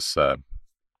 which is this kind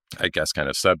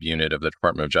of subunit of the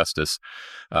Department of Justice,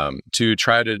 to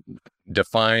try to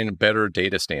define better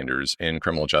data standards in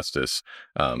criminal justice.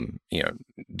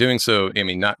 Doing so, I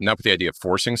mean, not with the idea of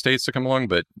forcing states to come along,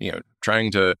 but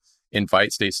trying to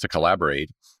invite states to collaborate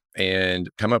and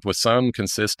come up with some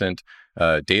consistent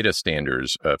data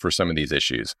standards for some of these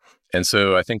issues. And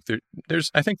so I think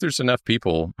there's enough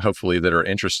people, hopefully, that are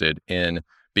interested in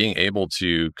being able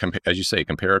to, as you say,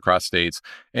 compare across states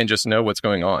and just know what's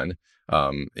going on.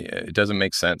 It doesn't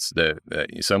make sense that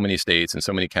so many states and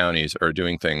so many counties are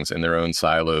doing things in their own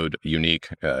siloed, unique,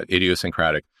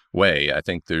 idiosyncratic way. I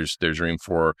think there's room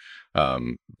for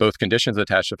both conditions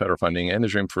attached to federal funding, and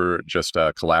there's room for just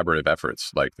collaborative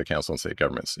efforts like the council and state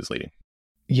governments is leading.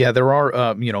 Yeah, there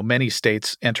are, many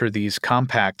states enter these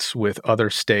compacts with other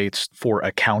states for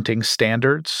accounting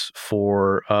standards,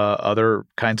 for other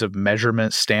kinds of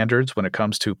measurement standards when it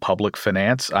comes to public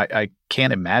finance. I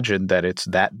can't imagine that it's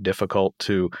that difficult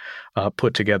to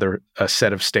put together a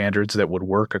set of standards that would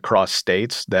work across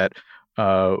states that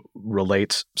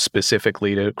relates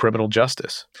specifically to criminal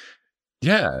justice.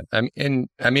 Yeah, I mean,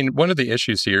 one of the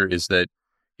issues here is that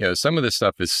some of this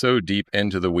stuff is so deep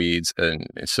into the weeds and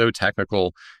it's so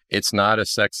technical. It's not a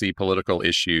sexy political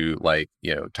issue like,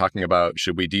 talking about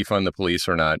should we defund the police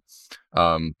or not.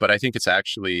 But I think it's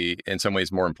actually in some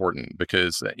ways more important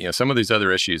because, some of these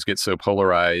other issues get so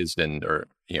polarized or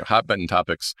hot button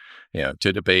topics,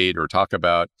 to debate or talk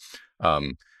about.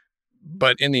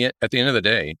 But at the end of the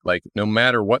day, like no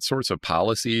matter what sorts of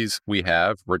policies we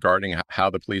have regarding how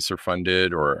the police are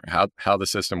funded or how the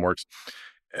system works,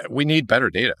 we need better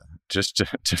data just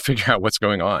to figure out what's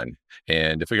going on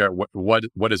and to figure out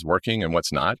what is working and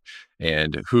what's not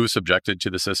and who's subjected to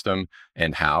the system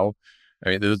and how.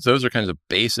 I mean, those are kinds of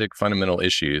basic fundamental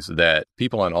issues that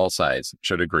people on all sides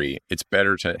should agree. It's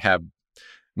better to have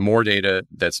more data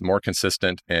that's more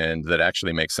consistent and that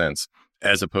actually makes sense,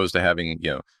 as opposed to having,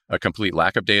 a complete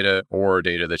lack of data or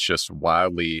data that's just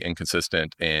wildly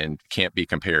inconsistent and can't be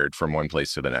compared from one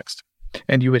place to the next.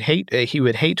 And he would hate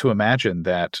to imagine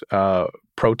that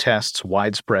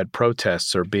widespread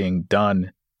protests are being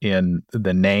done in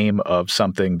the name of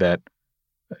something that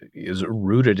is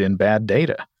rooted in bad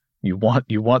data. You want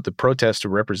the protest to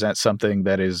represent something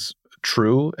that is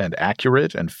true and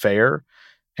accurate and fair,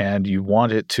 and you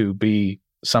want it to be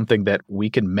something that we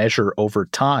can measure over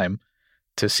time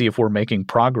to see if we're making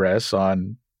progress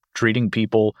on treating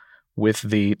people with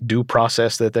the due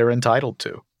process that they're entitled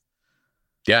to.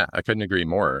 Yeah, I couldn't agree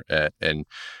more. And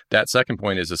that second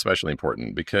point is especially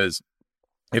important because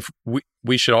if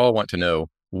we should all want to know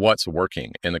what's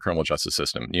working in the criminal justice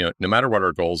system, no matter what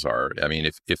our goals are. I mean,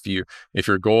 if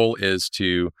your goal is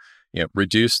to,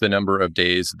 reduce the number of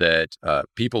days that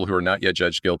people who are not yet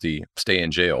judged guilty stay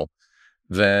in jail,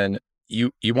 then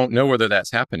you won't know whether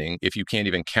that's happening if you can't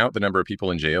even count the number of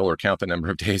people in jail or count the number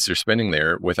of days they're spending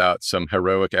there without some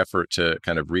heroic effort to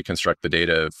kind of reconstruct the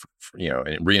data,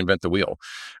 and reinvent the wheel,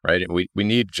 right? We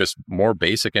need just more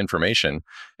basic information,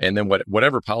 and then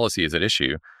whatever policy is at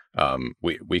issue,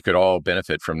 we could all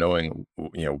benefit from knowing,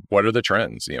 what are the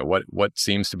trends, what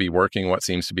seems to be working, what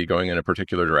seems to be going in a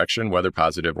particular direction, whether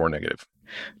positive or negative.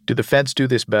 Do the feds do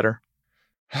this better?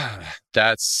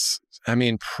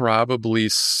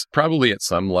 Probably at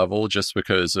some level, just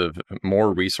because of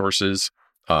more resources,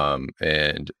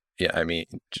 and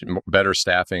better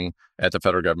staffing at the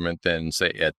federal government than,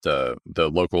 say, at the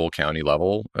local county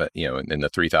level, in the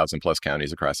 3,000 plus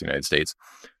counties across the United States.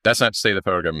 That's not to say the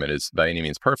federal government is by any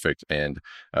means perfect. And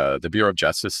the Bureau of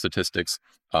Justice statistics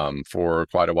for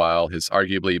quite a while has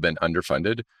arguably been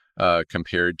underfunded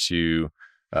compared to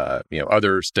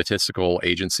other statistical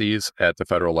agencies at the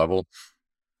federal level.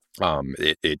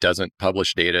 It doesn't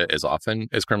publish data as often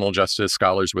as criminal justice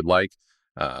scholars would like.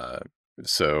 I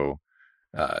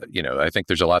think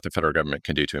there's a lot the federal government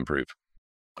can do to improve.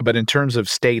 But in terms of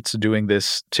states doing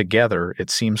this together, it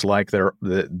seems like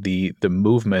the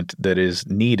movement that is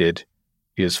needed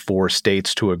is for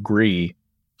states to agree.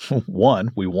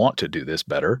 One, we want to do this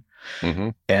better. Mm-hmm.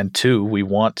 And two, we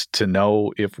want to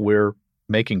know if we're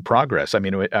making progress.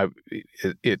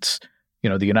 It's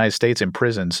the United States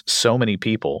imprisons so many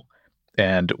people,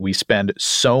 and we spend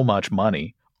so much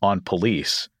money on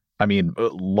police.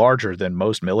 Larger than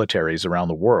most militaries around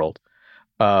the world,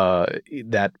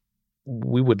 that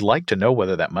we would like to know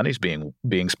whether that money's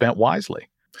being spent wisely.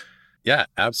 Yeah,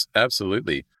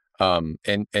 absolutely. And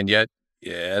yet,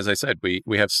 as I said, we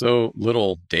have so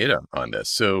little data on this.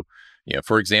 So,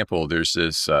 for example, there's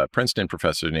this Princeton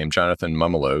professor named Jonathan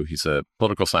Mumolo. He's a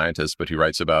political scientist, but he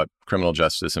writes about criminal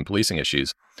justice and policing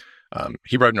issues.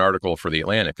 He wrote an article for The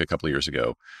Atlantic a couple of years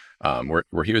ago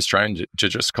where he was trying to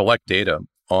just collect data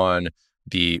on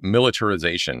the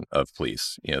militarization of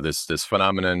police. This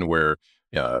phenomenon where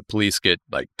police get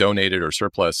donated or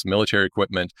surplus military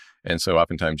equipment. And so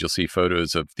oftentimes you'll see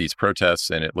photos of these protests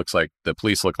and it looks like the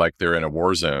police look like they're in a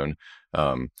war zone,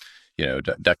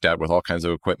 decked out with all kinds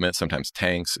of equipment, sometimes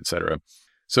tanks, et cetera.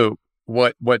 So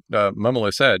what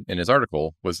Mumolo said in his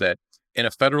article was that in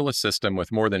a federalist system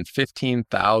with more than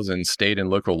 15,000 state and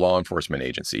local law enforcement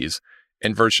agencies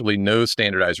and virtually no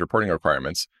standardized reporting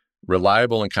requirements,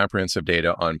 reliable and comprehensive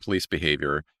data on police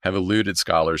behavior have eluded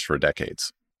scholars for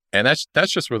decades. And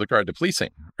that's just with regard to policing,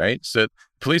 right? So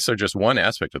police are just one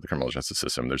aspect of the criminal justice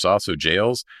system. There's also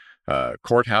jails,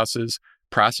 courthouses,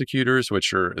 prosecutors,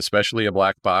 which are especially a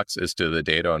black box as to the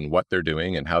data on what they're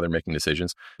doing and how they're making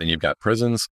decisions. Then you've got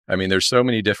prisons. There's so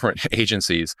many different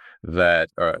agencies that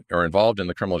are involved in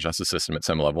the criminal justice system at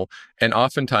some level. And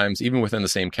oftentimes, even within the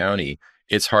same county,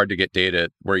 it's hard to get data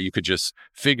where you could just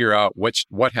figure out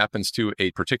what happens to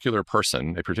a particular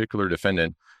person, a particular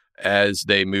defendant, as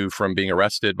they move from being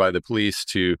arrested by the police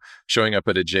to showing up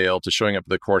at a jail to showing up at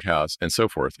the courthouse and so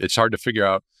forth. It's hard to figure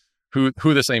out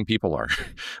who the same people are,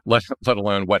 let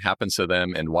alone what happens to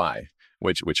them and why,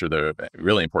 which are the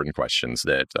really important questions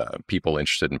that people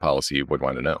interested in policy would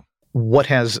want to know. What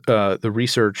has the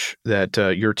research that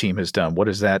your team has done, what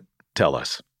does that tell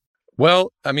us?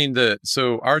 Well,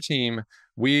 so our team,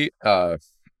 we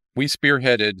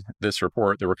spearheaded this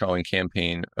report that we're calling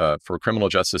Campaign for Criminal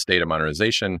Justice Data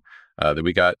Modernization, that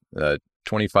we got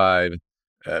 25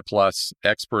 plus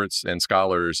experts and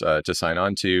scholars to sign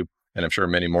on to, and I'm sure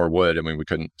many more would. We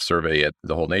couldn't survey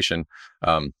the whole nation.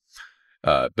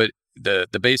 But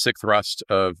the basic thrust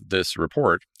of this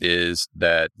report is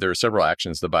that there are several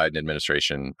actions the Biden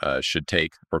administration should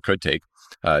take or could take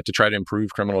to try to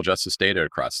improve criminal justice data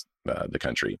across the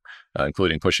country,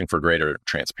 including pushing for greater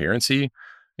transparency,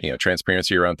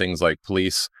 transparency around things like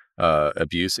police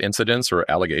abuse incidents or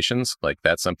allegations.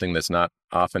 That's something that's not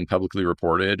often publicly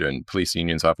reported, and police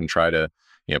unions often try to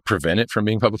prevent it from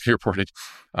being publicly reported.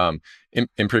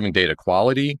 Improving data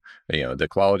quality, the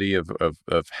quality of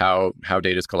how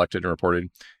data is collected and reported.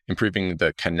 Improving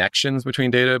the connections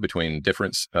between data between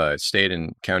different state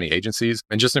and county agencies,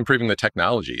 and just improving the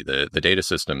technology, the data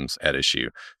systems at issue.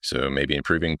 So maybe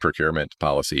improving procurement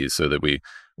policies so that we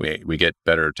get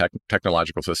better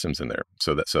technological systems in there.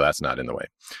 So that's not in the way.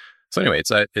 So anyway,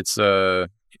 it's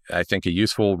I think a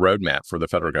useful roadmap for the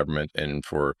federal government and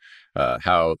for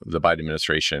how the Biden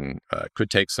administration could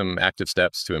take some active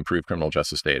steps to improve criminal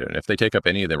justice data. And if they take up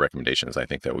any of the recommendations, I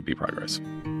think that would be progress.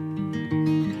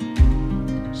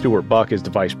 Stuart Buck is the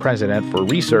vice president for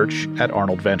research at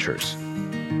Arnold Ventures.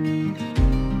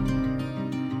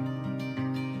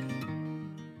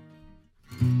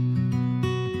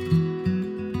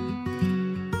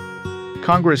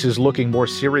 Congress is looking more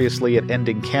seriously at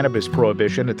ending cannabis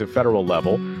prohibition at the federal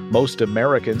level. Most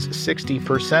Americans,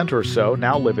 60% or so,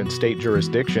 now live in state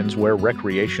jurisdictions where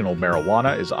recreational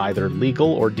marijuana is either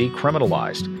legal or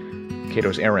decriminalized.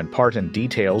 Cato's Aaron Parton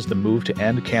details the move to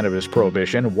end cannabis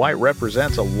prohibition and why it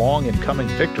represents a long and coming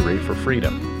victory for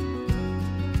freedom.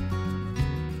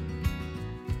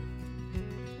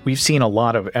 We've seen a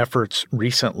lot of efforts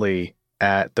recently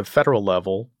at the federal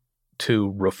level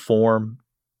to reform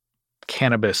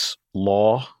cannabis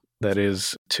law, that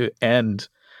is, to end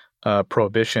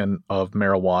prohibition of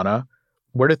marijuana.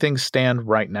 Where do things stand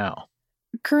right now?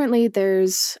 Currently,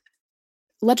 there's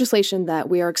legislation that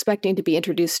we are expecting to be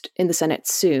introduced in the Senate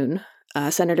soon.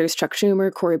 Senators Chuck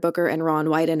Schumer, Cory Booker, and Ron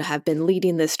Wyden have been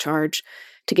leading this charge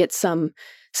to get some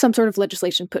sort of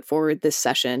legislation put forward this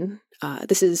session.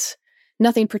 This is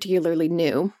nothing particularly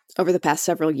new. Over the past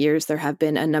several years, there have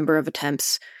been a number of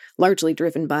attempts, largely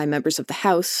driven by members of the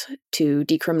House, to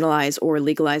decriminalize or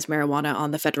legalize marijuana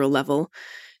on the federal level.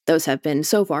 Those have been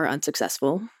so far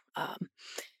unsuccessful.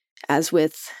 As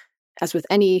with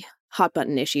any hot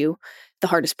button issue, the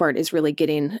hardest part is really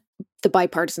getting the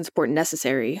bipartisan support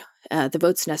necessary, the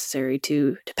votes necessary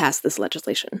to pass this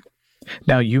legislation.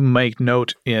 Now, you make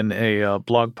note in a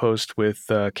blog post with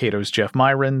Cato's Jeff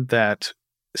Myron that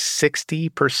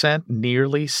 60%,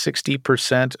 nearly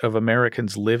 60% of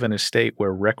Americans live in a state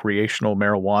where recreational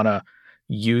marijuana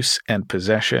use and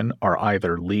possession are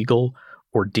either legal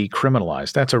or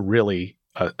decriminalized. That's a really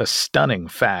a stunning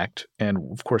fact. And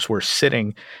of course, we're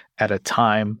sitting at a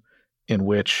time in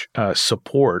which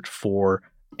support for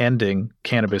ending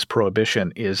cannabis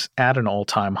prohibition is at an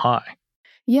all-time high.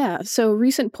 Yeah, so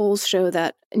recent polls show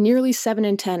that nearly 7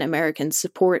 in 10 Americans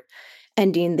support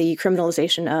ending the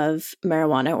criminalization of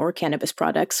marijuana or cannabis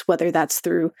products, whether that's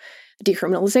through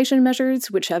decriminalization measures,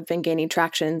 which have been gaining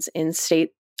tractions in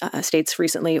states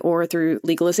recently, or through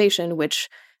legalization, which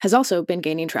has also been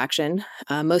gaining traction.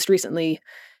 Most recently,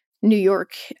 New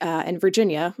York and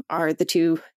Virginia are the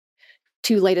two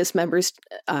latest members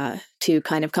to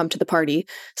kind of come to the party,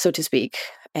 so to speak,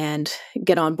 and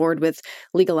get on board with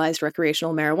legalized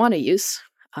recreational marijuana use.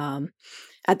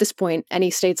 At this point, any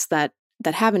states that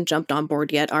haven't jumped on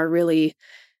board yet are really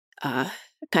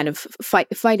kind of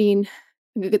fighting.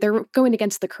 They're going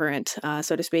against the current,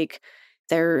 so to speak.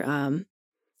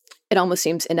 It almost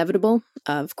seems inevitable.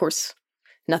 Of course,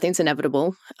 nothing's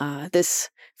inevitable. This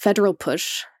federal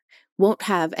push won't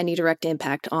have any direct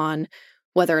impact on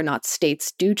whether or not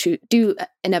states do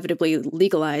inevitably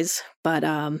legalize, but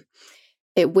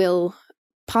it will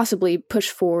possibly push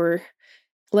for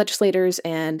legislators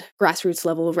and grassroots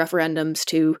level referendums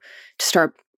to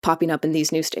start popping up in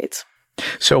these new states.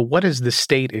 So what has the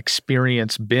state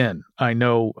experience been? I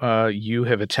know you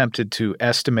have attempted to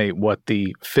estimate what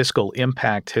the fiscal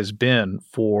impact has been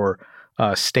for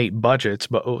state budgets,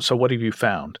 but so what have you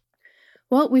found?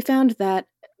 Well, we found that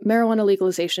marijuana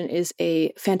legalization is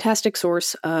a fantastic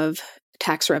source of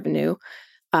tax revenue.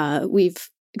 We've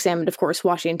examined, of course,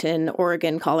 Washington,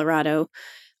 Oregon, Colorado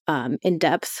in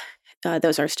depth.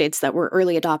 Those are states that were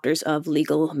early adopters of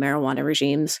legal marijuana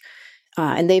regimes.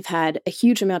 And they've had a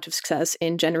huge amount of success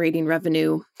in generating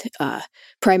revenue,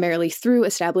 primarily through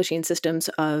establishing systems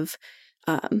of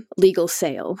legal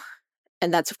sale.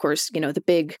 And that's, of course, the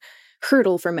big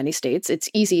hurdle for many states. It's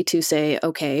easy to say,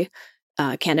 okay,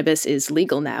 cannabis is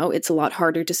legal now. It's a lot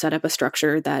harder to set up a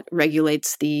structure that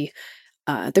regulates the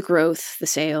growth, the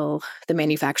sale, the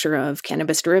manufacture of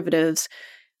cannabis derivatives.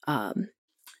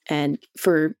 And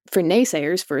for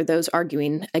naysayers, for those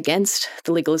arguing against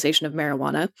the legalization of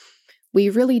marijuana, we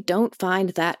really don't find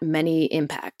that many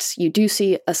impacts. You do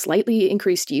see a slightly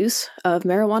increased use of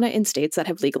marijuana in states that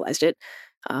have legalized it.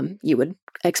 You would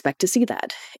expect to see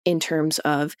that in terms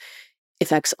of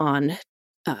effects on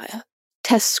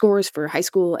test scores for high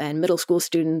school and middle school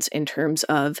students, in terms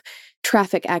of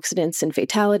traffic accidents and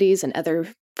fatalities and other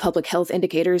public health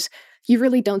indicators. You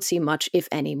really don't see much, if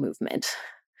any, movement.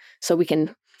 So we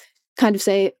can kind of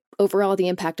say overall the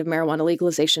impact of marijuana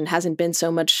legalization hasn't been so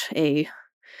much a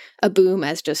boom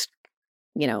as just,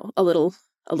 a little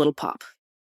pop.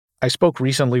 I spoke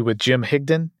recently with Jim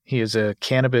Higdon. He is a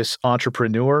cannabis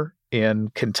entrepreneur in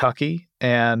Kentucky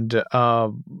and a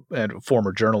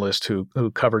former journalist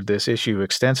who covered this issue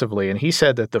extensively. And he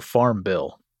said that the Farm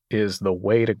Bill is the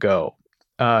way to go.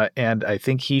 And I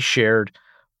think he shared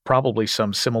probably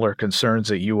some similar concerns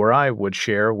that you or I would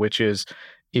share, which is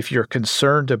if you're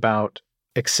concerned about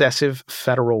excessive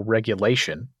federal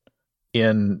regulation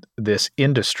in this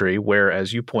industry, where,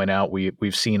 as you point out,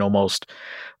 we've seen almost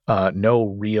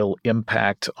no real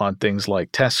impact on things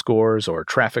like test scores or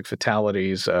traffic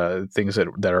fatalities, things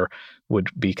that would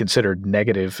be considered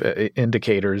negative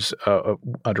indicators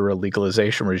under a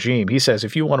legalization regime. He says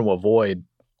if you want to avoid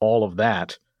all of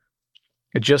that,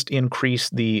 just increase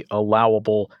the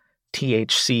allowable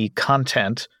THC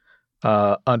content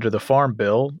under the Farm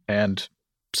Bill, and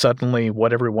suddenly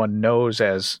what everyone knows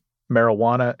as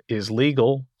marijuana is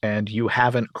legal, and you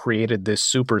haven't created this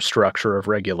superstructure of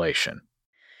regulation.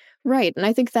 Right, and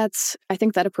I think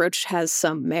that approach has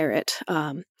some merit.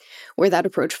 Where that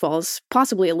approach falls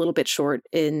possibly a little bit short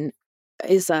is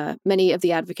many of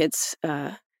the advocates,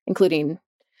 including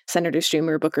Senators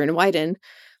Schumer, Booker, and Wyden,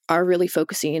 are really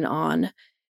focusing on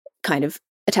kind of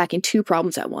attacking two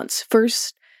problems at once.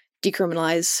 First,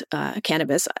 decriminalize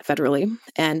cannabis federally,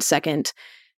 and second,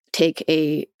 take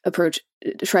a approach,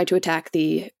 try to attack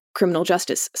the criminal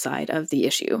justice side of the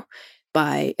issue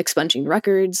by expunging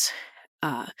records,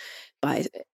 by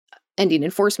ending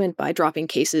enforcement, by dropping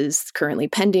cases currently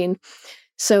pending.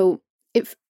 So it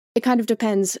kind of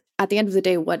depends at the end of the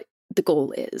day what the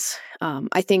goal is.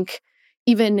 I think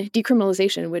even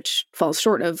decriminalization, which falls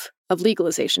short of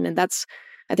legalization, and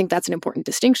I think that's an important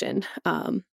distinction.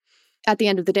 At the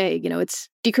end of the day, it's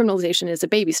decriminalization is a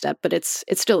baby step, but it's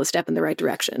still a step in the right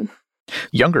direction.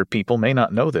 Younger people may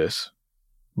not know this,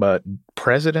 but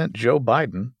President Joe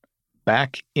Biden,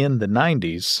 back in the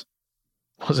 90s,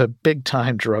 was a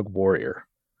big-time drug warrior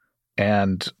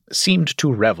and seemed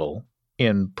to revel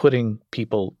in putting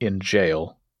people in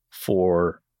jail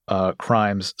for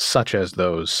crimes such as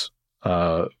those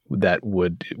that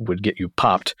would get you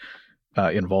popped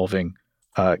involving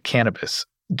cannabis.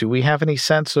 Do we have any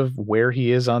sense of where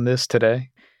he is on this today?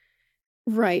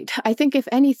 Right. I think if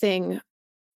anything,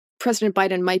 President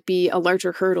Biden might be a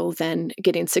larger hurdle than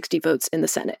getting 60 votes in the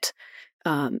Senate.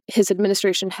 His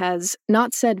administration has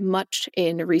not said much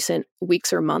in recent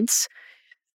weeks or months,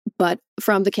 but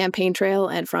from the campaign trail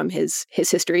and from his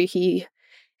history, he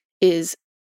is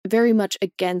very much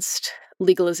against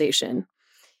legalization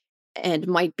and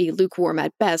might be lukewarm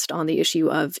at best on the issue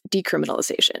of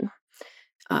decriminalization.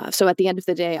 So at the end of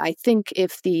the day, I think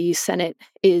if the Senate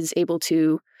is able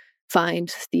to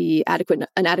find an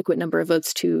adequate number of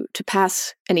votes to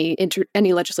pass any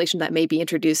legislation that may be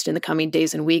introduced in the coming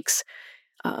days and weeks,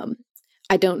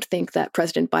 I don't think that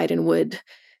President Biden would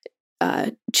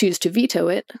choose to veto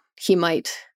it. He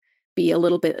might be a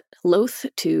little bit loath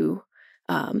to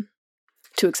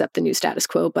accept the new status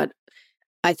quo, but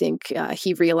I think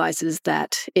he realizes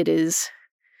that it is,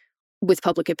 with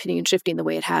public opinion shifting the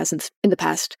way it has in the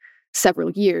past several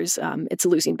years, it's a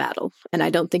losing battle, and I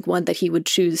don't think one that he would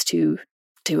choose to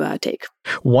take.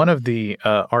 One of the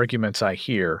arguments I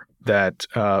hear that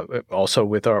also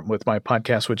with my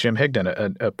podcast with Jim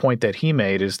Higdon, a point that he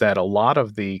made is that a lot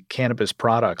of the cannabis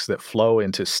products that flow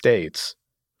into states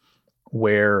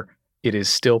where it is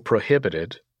still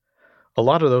prohibited, a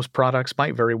lot of those products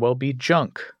might very well be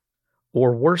junk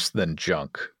or worse than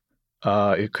junk.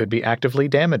 It could be actively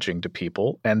damaging to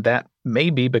people, and that may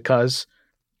be because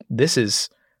this is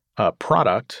a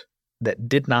product that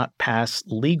did not pass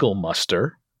legal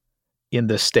muster in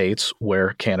the states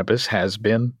where cannabis has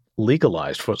been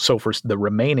legalized. So for the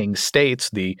remaining states,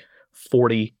 the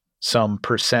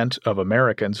 40-some% of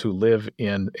Americans who live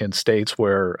in states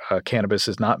where cannabis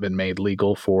has not been made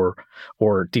legal for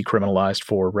or decriminalized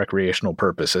for recreational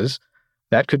purposes,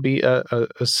 that could be a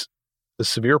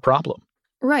severe problem.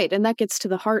 Right, and that gets to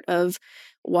the heart of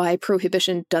why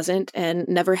prohibition doesn't and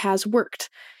never has worked.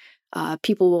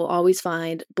 People will always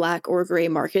find black or gray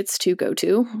markets to go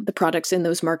to. The products in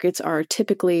those markets are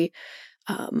typically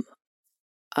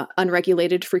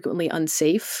unregulated, frequently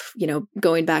unsafe.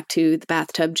 Going back to the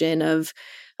bathtub gin of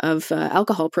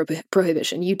alcohol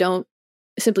prohibition,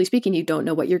 simply speaking, you don't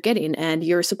know what you're getting, and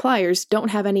your suppliers don't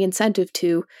have any incentive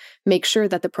to make sure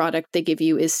that the product they give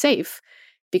you is safe,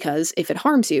 because if it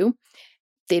harms you,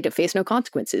 they face no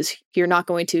consequences. You're not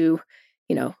going to,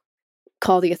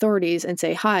 call the authorities and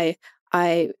say, "Hi,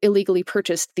 I illegally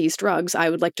purchased these drugs. I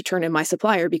would like to turn in my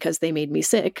supplier because they made me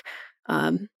sick."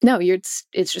 No, it's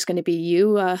just going to be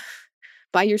you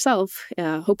by yourself.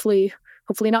 Hopefully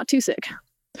not too sick.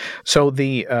 So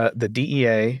the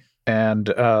DEA and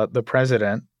the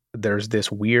president, there's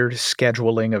this weird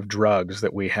scheduling of drugs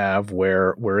that we have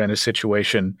where we're in a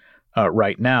situation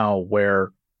right now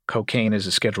where cocaine is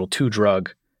a Schedule II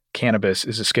drug, cannabis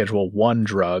is a Schedule I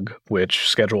drug, which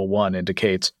Schedule I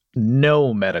indicates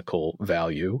no medical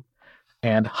value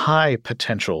and high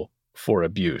potential for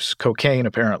abuse. Cocaine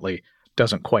apparently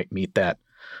doesn't quite meet that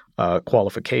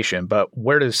qualification, but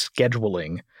where does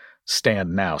scheduling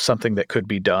stand now? Something that could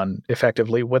be done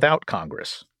effectively without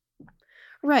Congress.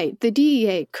 Right. The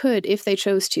DEA could, if they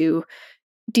chose to,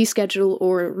 deschedule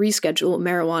or reschedule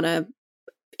marijuana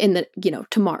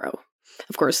tomorrow.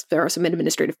 Of course, there are some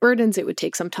administrative burdens. It would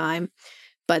take some time,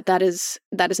 but that is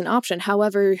an option.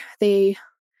 However, they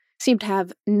seem to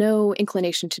have no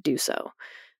inclination to do so.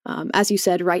 As you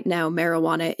said, right now,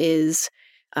 marijuana is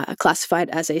classified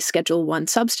as a Schedule 1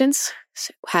 substance,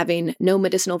 having no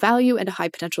medicinal value and a high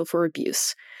potential for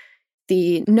abuse.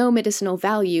 The no medicinal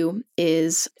value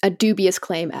is a dubious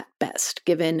claim at best,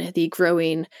 given the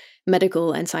growing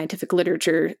medical and scientific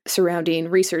literature surrounding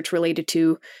research related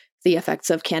to the effects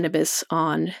of cannabis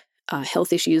on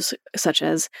health issues such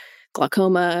as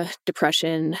glaucoma,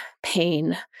 depression,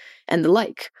 pain, and the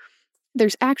like.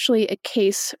 There's actually a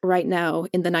case right now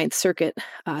in the Ninth Circuit,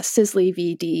 Sisley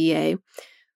v. DEA,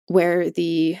 where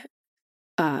the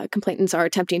complainants are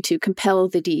attempting to compel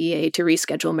the DEA to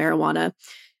reschedule marijuana,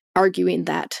 arguing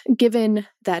that given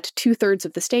that 2/3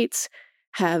 of the states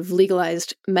have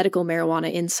legalized medical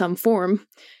marijuana in some form,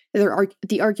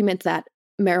 the argument that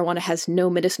marijuana has no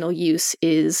medicinal use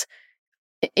is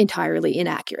entirely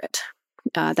inaccurate.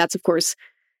 That's, of course,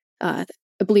 I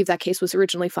believe that case was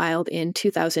originally filed in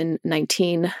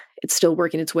 2019. It's still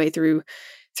working its way through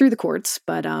the courts,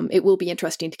 but it will be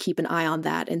interesting to keep an eye on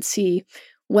that and see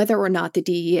whether or not the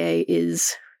DEA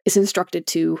is instructed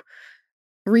to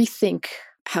rethink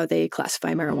how they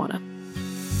classify marijuana.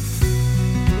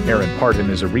 Erin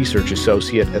Parton is a research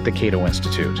associate at the Cato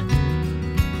Institute.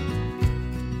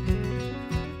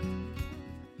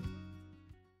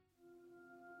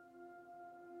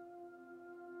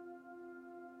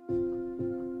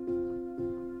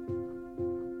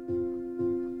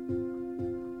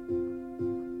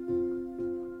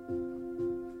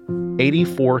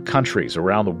 "84 countries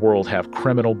around the world have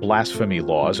criminal blasphemy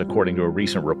laws, according to a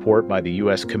recent report by the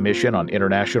U.S. Commission on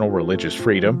International Religious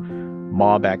Freedom.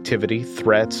 Mob activity,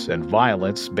 threats, and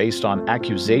violence based on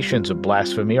accusations of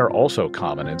blasphemy are also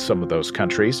common in some of those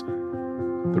countries.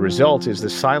 The result is the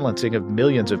silencing of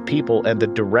millions of people and the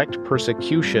direct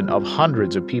persecution of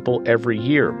hundreds of people every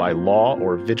year by law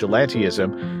or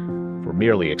vigilantism for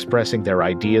merely expressing their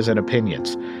ideas and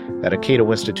opinions." At a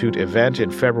Cato Institute event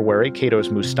in February,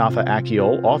 Cato's Mustafa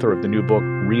Akyol, author of the new book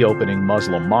Reopening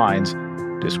Muslim Minds,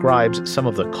 describes some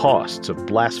of the costs of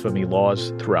blasphemy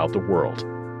laws throughout the world.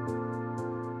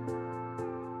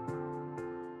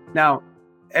 Now,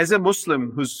 as a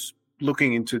Muslim who's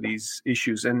looking into these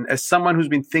issues, and as someone who's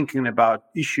been thinking about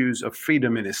issues of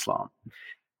freedom in Islam,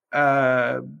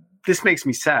 this makes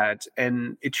me sad,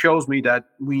 and it shows me that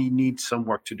we need some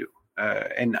work to do.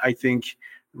 And I think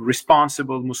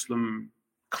responsible Muslim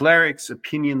clerics,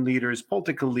 opinion leaders,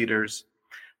 political leaders,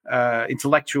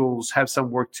 intellectuals have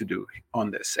some work to do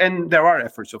on this. And there are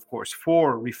efforts, of course,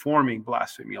 for reforming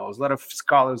blasphemy laws. A lot of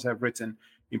scholars have written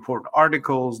important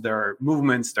articles. There are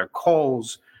movements, there are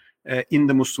calls in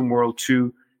the Muslim world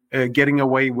to getting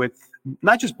away with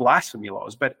not just blasphemy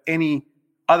laws, but any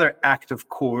other act of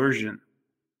coercion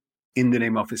in the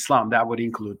name of Islam. That would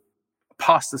include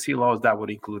apostasy laws, that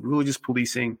would include religious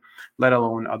policing, let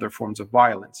alone other forms of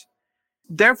violence.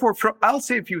 Therefore, I'll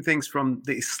say a few things from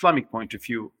the Islamic point of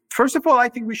view. First of all, I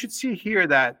think we should see here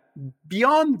that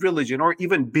beyond religion, or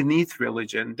even beneath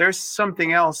religion, there's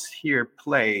something else here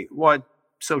play, what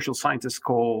social scientists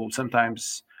call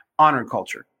sometimes honor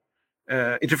culture.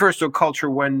 It refers to a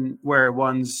culture where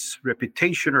one's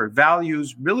reputation or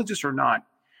values, religious or not,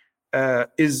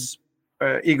 is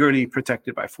eagerly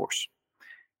protected by force.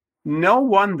 No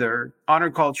wonder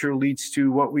honor culture leads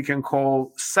to what we can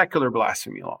call secular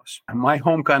blasphemy laws. My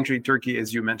home country, Turkey,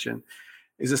 as you mentioned,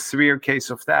 is a severe case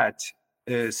of that.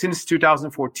 Since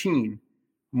 2014,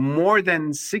 more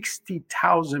than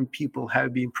 60,000 people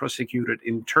have been prosecuted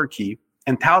in Turkey,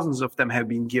 and thousands of them have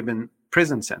been given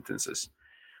prison sentences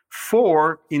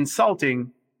for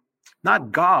insulting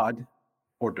not God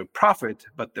or the prophet,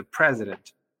 but the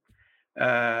president.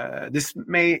 This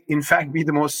may, in fact, be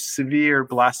the most severe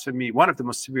blasphemy, one of the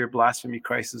most severe blasphemy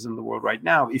crises in the world right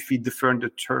now, if we define the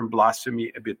term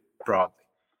blasphemy a bit broadly.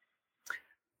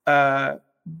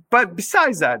 But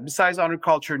besides that, besides honor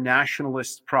culture,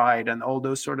 nationalist pride, and all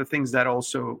those sort of things that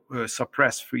also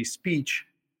suppress free speech,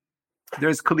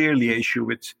 there's clearly an issue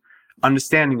with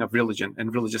understanding of religion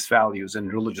and religious values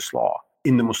and religious law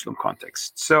in the Muslim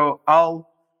context. So I'll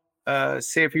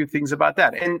say a few things about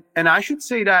that. And I should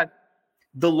say that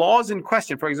the laws in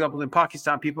question, for example, in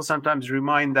Pakistan, people sometimes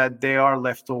remind that they are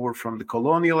left over from the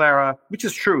colonial era, which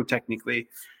is true technically,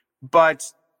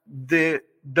 but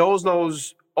those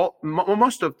laws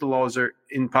most of the laws are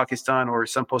in Pakistan or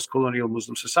some post-colonial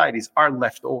Muslim societies are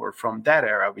left over from that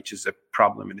era, which is a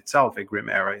problem in itself, a grim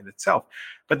era in itself.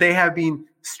 But they have been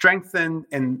strengthened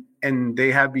and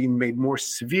they have been made more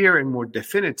severe and more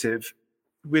definitive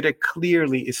with a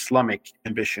clearly Islamic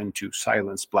ambition to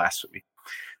silence blasphemy.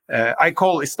 I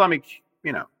call Islamic,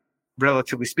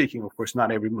 relatively speaking, of course,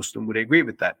 not every Muslim would agree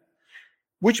with that,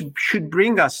 which should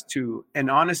bring us to an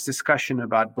honest discussion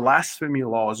about blasphemy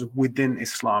laws within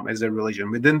Islam as a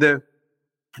religion, within the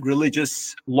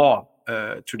religious law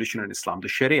tradition in Islam, the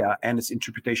Sharia, and its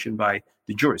interpretation by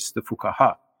the jurists, the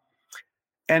fuqaha.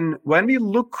 And when we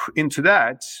look into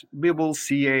that, we will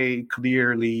see a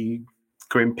clearly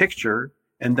grim picture,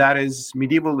 and that is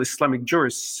medieval Islamic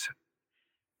jurists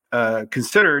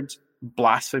considered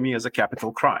blasphemy as a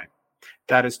capital crime.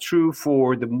 That is true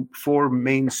for the four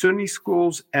main Sunni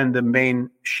schools and the main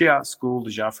Shia school, the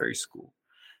Jafari school.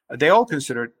 They all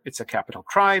considered it's a capital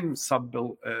crime, Sab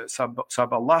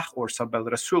Allah or Sab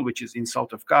al-Rasul, which is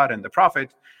insult of God and the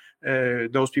Prophet.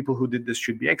 Those people who did this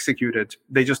should be executed.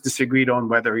 They just disagreed on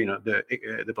whether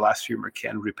the blasphemer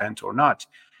can repent or not.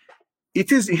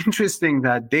 It is interesting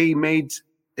that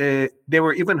they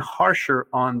were even harsher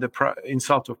on the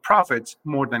insult of prophets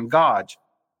more than God.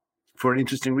 For an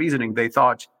interesting reasoning, they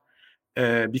thought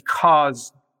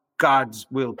because God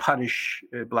will punish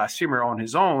a blasphemer on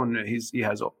his own, he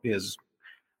has his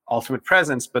ultimate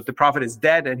presence, but the prophet is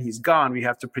dead and he's gone. We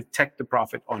have to protect the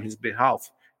prophet on his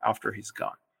behalf after he's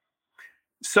gone.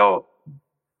 So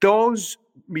those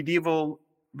medieval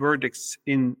verdicts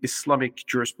in Islamic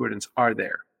jurisprudence are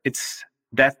there. It's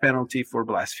death penalty for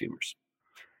blasphemers.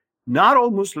 Not all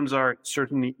Muslims are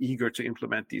certainly eager to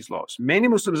implement these laws. Many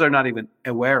Muslims are not even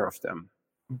aware of them,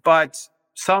 but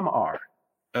some are.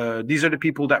 These are the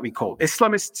people that we call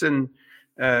Islamists, and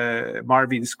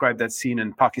Marvi described that scene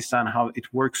in Pakistan, how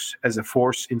it works as a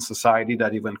force in society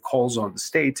that even calls on the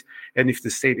state, and if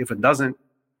the state even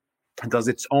does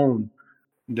its own,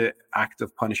 the act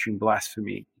of punishing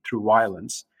blasphemy through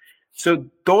violence. So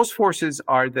those forces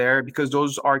are there because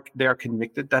they are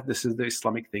convicted that this is the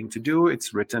Islamic thing to do.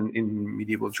 It's written in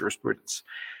medieval jurisprudence.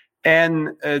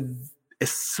 And a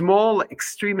small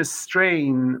extremist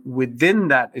strain within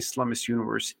that Islamist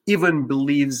universe even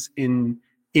believes in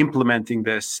implementing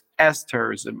this as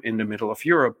terrorism in the middle of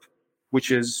Europe, which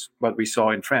is what we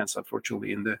saw in France,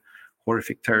 unfortunately, in the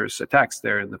horrific terrorist attacks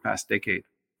there in the past decade.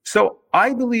 So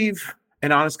I believe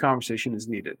an honest conversation is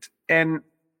needed. And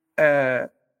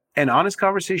an honest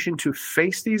conversation to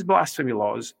face these blasphemy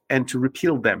laws and to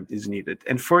repeal them is needed.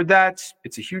 And for that,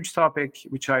 it's a huge topic,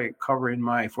 which I cover in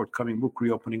my forthcoming book,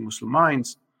 Reopening Muslim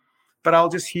Minds. But I'll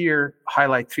just here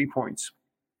highlight 3 points.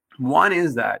 One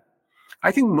is that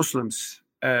I think Muslims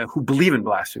who believe in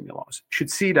blasphemy laws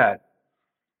should see that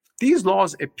these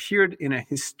laws appeared in a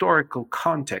historical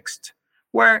context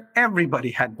where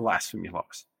everybody had blasphemy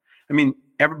laws. I mean,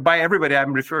 by everybody,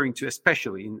 I'm referring to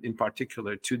especially in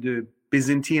particular to the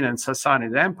Byzantine and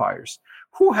Sassanid empires,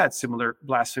 who had similar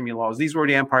blasphemy laws. These were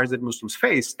the empires that Muslims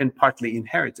faced and partly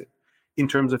inherited in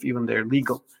terms of even their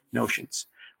legal notions.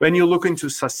 When you look into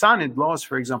Sassanid laws,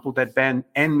 for example, that ban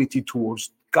enmity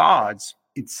towards gods,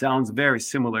 it sounds very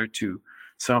similar to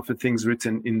some of the things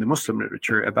written in the Muslim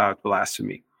literature about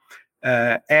blasphemy.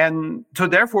 And so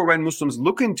therefore, when Muslims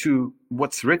look into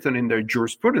what's written in their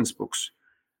jurisprudence books,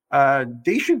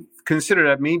 they should consider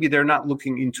that maybe they're not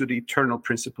looking into the eternal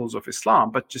principles of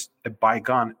Islam, but just a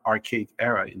bygone, archaic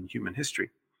era in human history.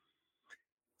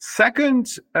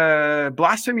 Second,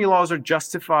 blasphemy laws are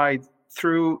justified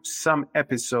through some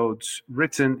episodes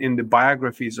written in the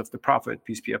biographies of the Prophet,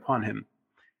 peace be upon him,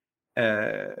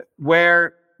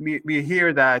 where we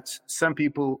hear that some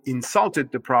people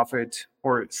insulted the Prophet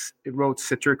or wrote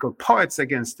satirical poets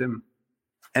against him,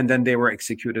 and then they were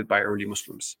executed by early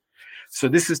Muslims. So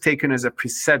this is taken as a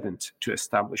precedent to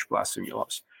establish blasphemy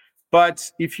laws. But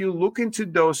if you look into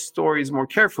those stories more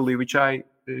carefully, which I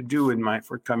do in my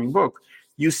forthcoming book,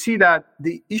 you see that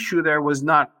the issue there was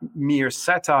not mere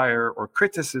satire or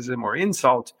criticism or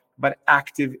insult, but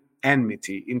active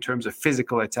enmity in terms of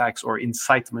physical attacks or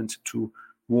incitement to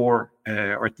war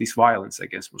or at least violence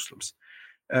against Muslims.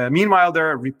 Meanwhile,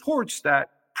 there are reports that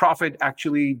Prophet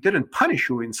actually didn't punish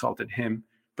who insulted him,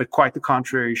 but quite the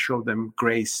contrary, showed them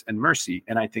grace and mercy.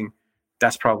 And I think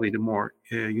that's probably the more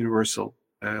universal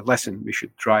lesson we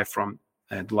should derive from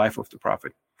the life of the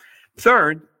Prophet.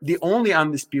 Third, the only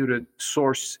undisputed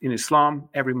source in Islam,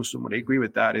 every Muslim would agree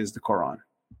with that, is the Quran.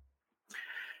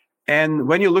 And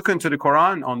when you look into the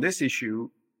Quran on this issue,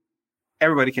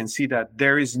 everybody can see that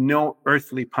there is no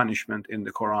earthly punishment in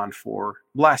the Quran for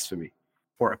blasphemy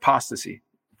or apostasy,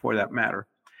 for that matter.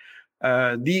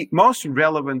 The most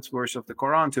relevant verse of the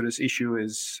Quran to this issue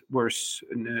is verse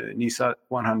Nisa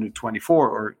 124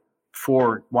 or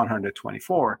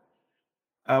 4:124,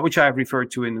 which I have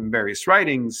referred to in various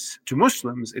writings to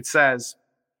Muslims. It says,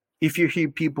 if you hear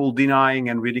people denying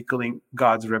and ridiculing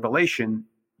God's revelation,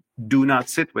 do not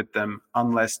sit with them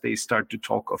unless they start to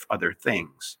talk of other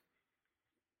things.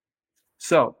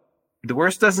 So the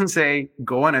verse doesn't say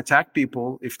go and attack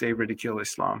people if they ridicule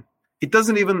Islam. It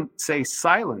doesn't even say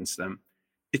silence them.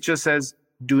 It just says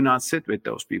do not sit with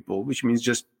those people, which means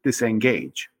just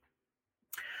disengage.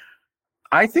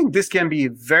 I think this can be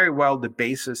very well the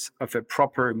basis of a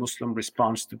proper Muslim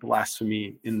response to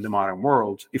blasphemy in the modern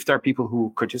world. If there are people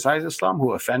who criticize Islam,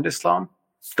 who offend Islam,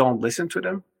 don't listen to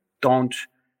them, don't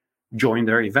join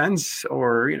their events,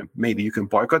 or maybe you can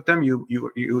boycott them.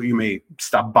 You may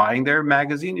stop buying their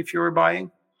magazine if you were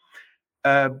buying.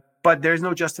 But there's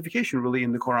no justification really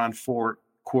in the Quran for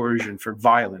coercion, for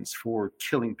violence, for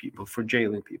killing people, for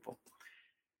jailing people.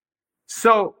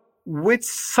 So with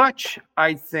such,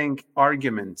 I think,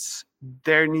 arguments,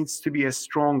 there needs to be a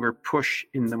stronger push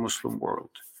in the Muslim world.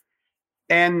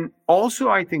 And also,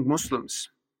 I think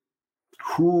Muslims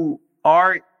who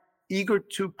are eager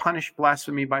to punish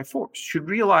blasphemy by force should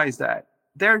realize that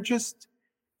they're just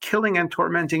killing and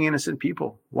tormenting innocent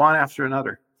people, one after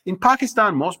another. In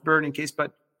Pakistan, most burning case,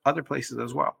 but other places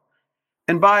as well.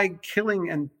 And by killing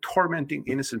and tormenting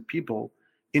innocent people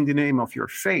in the name of your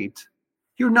faith,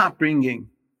 you're not bringing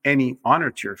any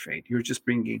honor to your faith. You're just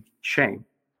bringing shame.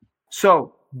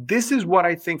 So this is what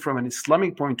I think from an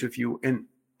Islamic point of view, and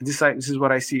this is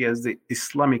what I see as the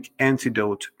Islamic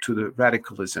antidote to the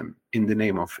radicalism in the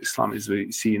name of Islam, as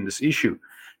we see in this issue.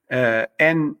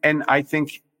 And I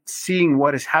think seeing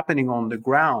what is happening on the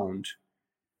ground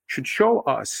should show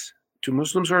us, to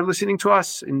Muslims who are listening to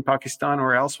us in Pakistan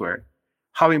or elsewhere,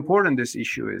 how important this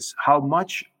issue is, how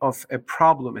much of a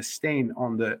problem, a stain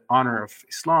on the honor of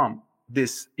Islam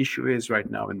this issue is right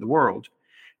now in the world.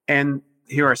 And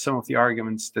here are some of the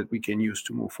arguments that we can use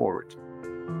to move forward.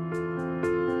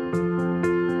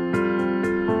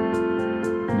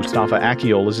 Mustafa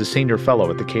Akyol is a senior fellow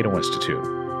at the Cato Institute.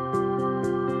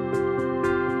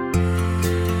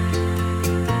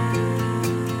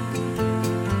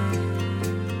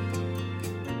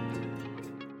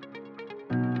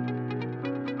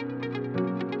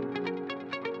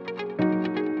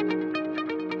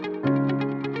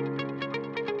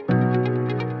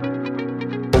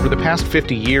 Over the past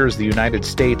 50 years, the United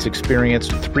States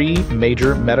experienced 3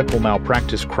 major medical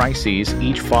malpractice crises,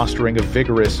 each fostering a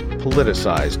vigorous,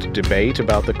 politicized debate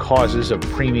about the causes of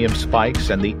premium spikes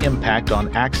and the impact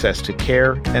on access to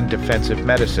care and defensive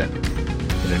medicine.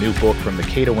 In a new book from the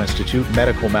Cato Institute,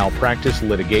 Medical Malpractice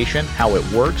Litigation, How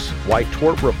It Works, Why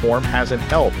Tort Reform Hasn't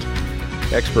Helped,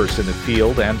 experts in the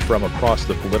field and from across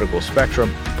the political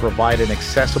spectrum provide an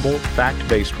accessible,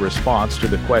 fact-based response to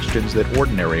the questions that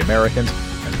ordinary Americans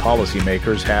and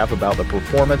policymakers have about the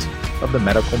performance of the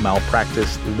medical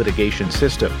malpractice litigation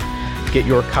system. Get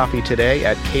your copy today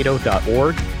at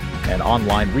cato.org and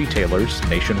online retailers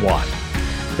nationwide.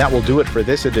 That will do it for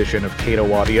this edition of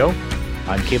Cato Audio.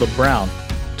 I'm Caleb Brown.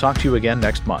 Talk to you again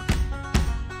next month.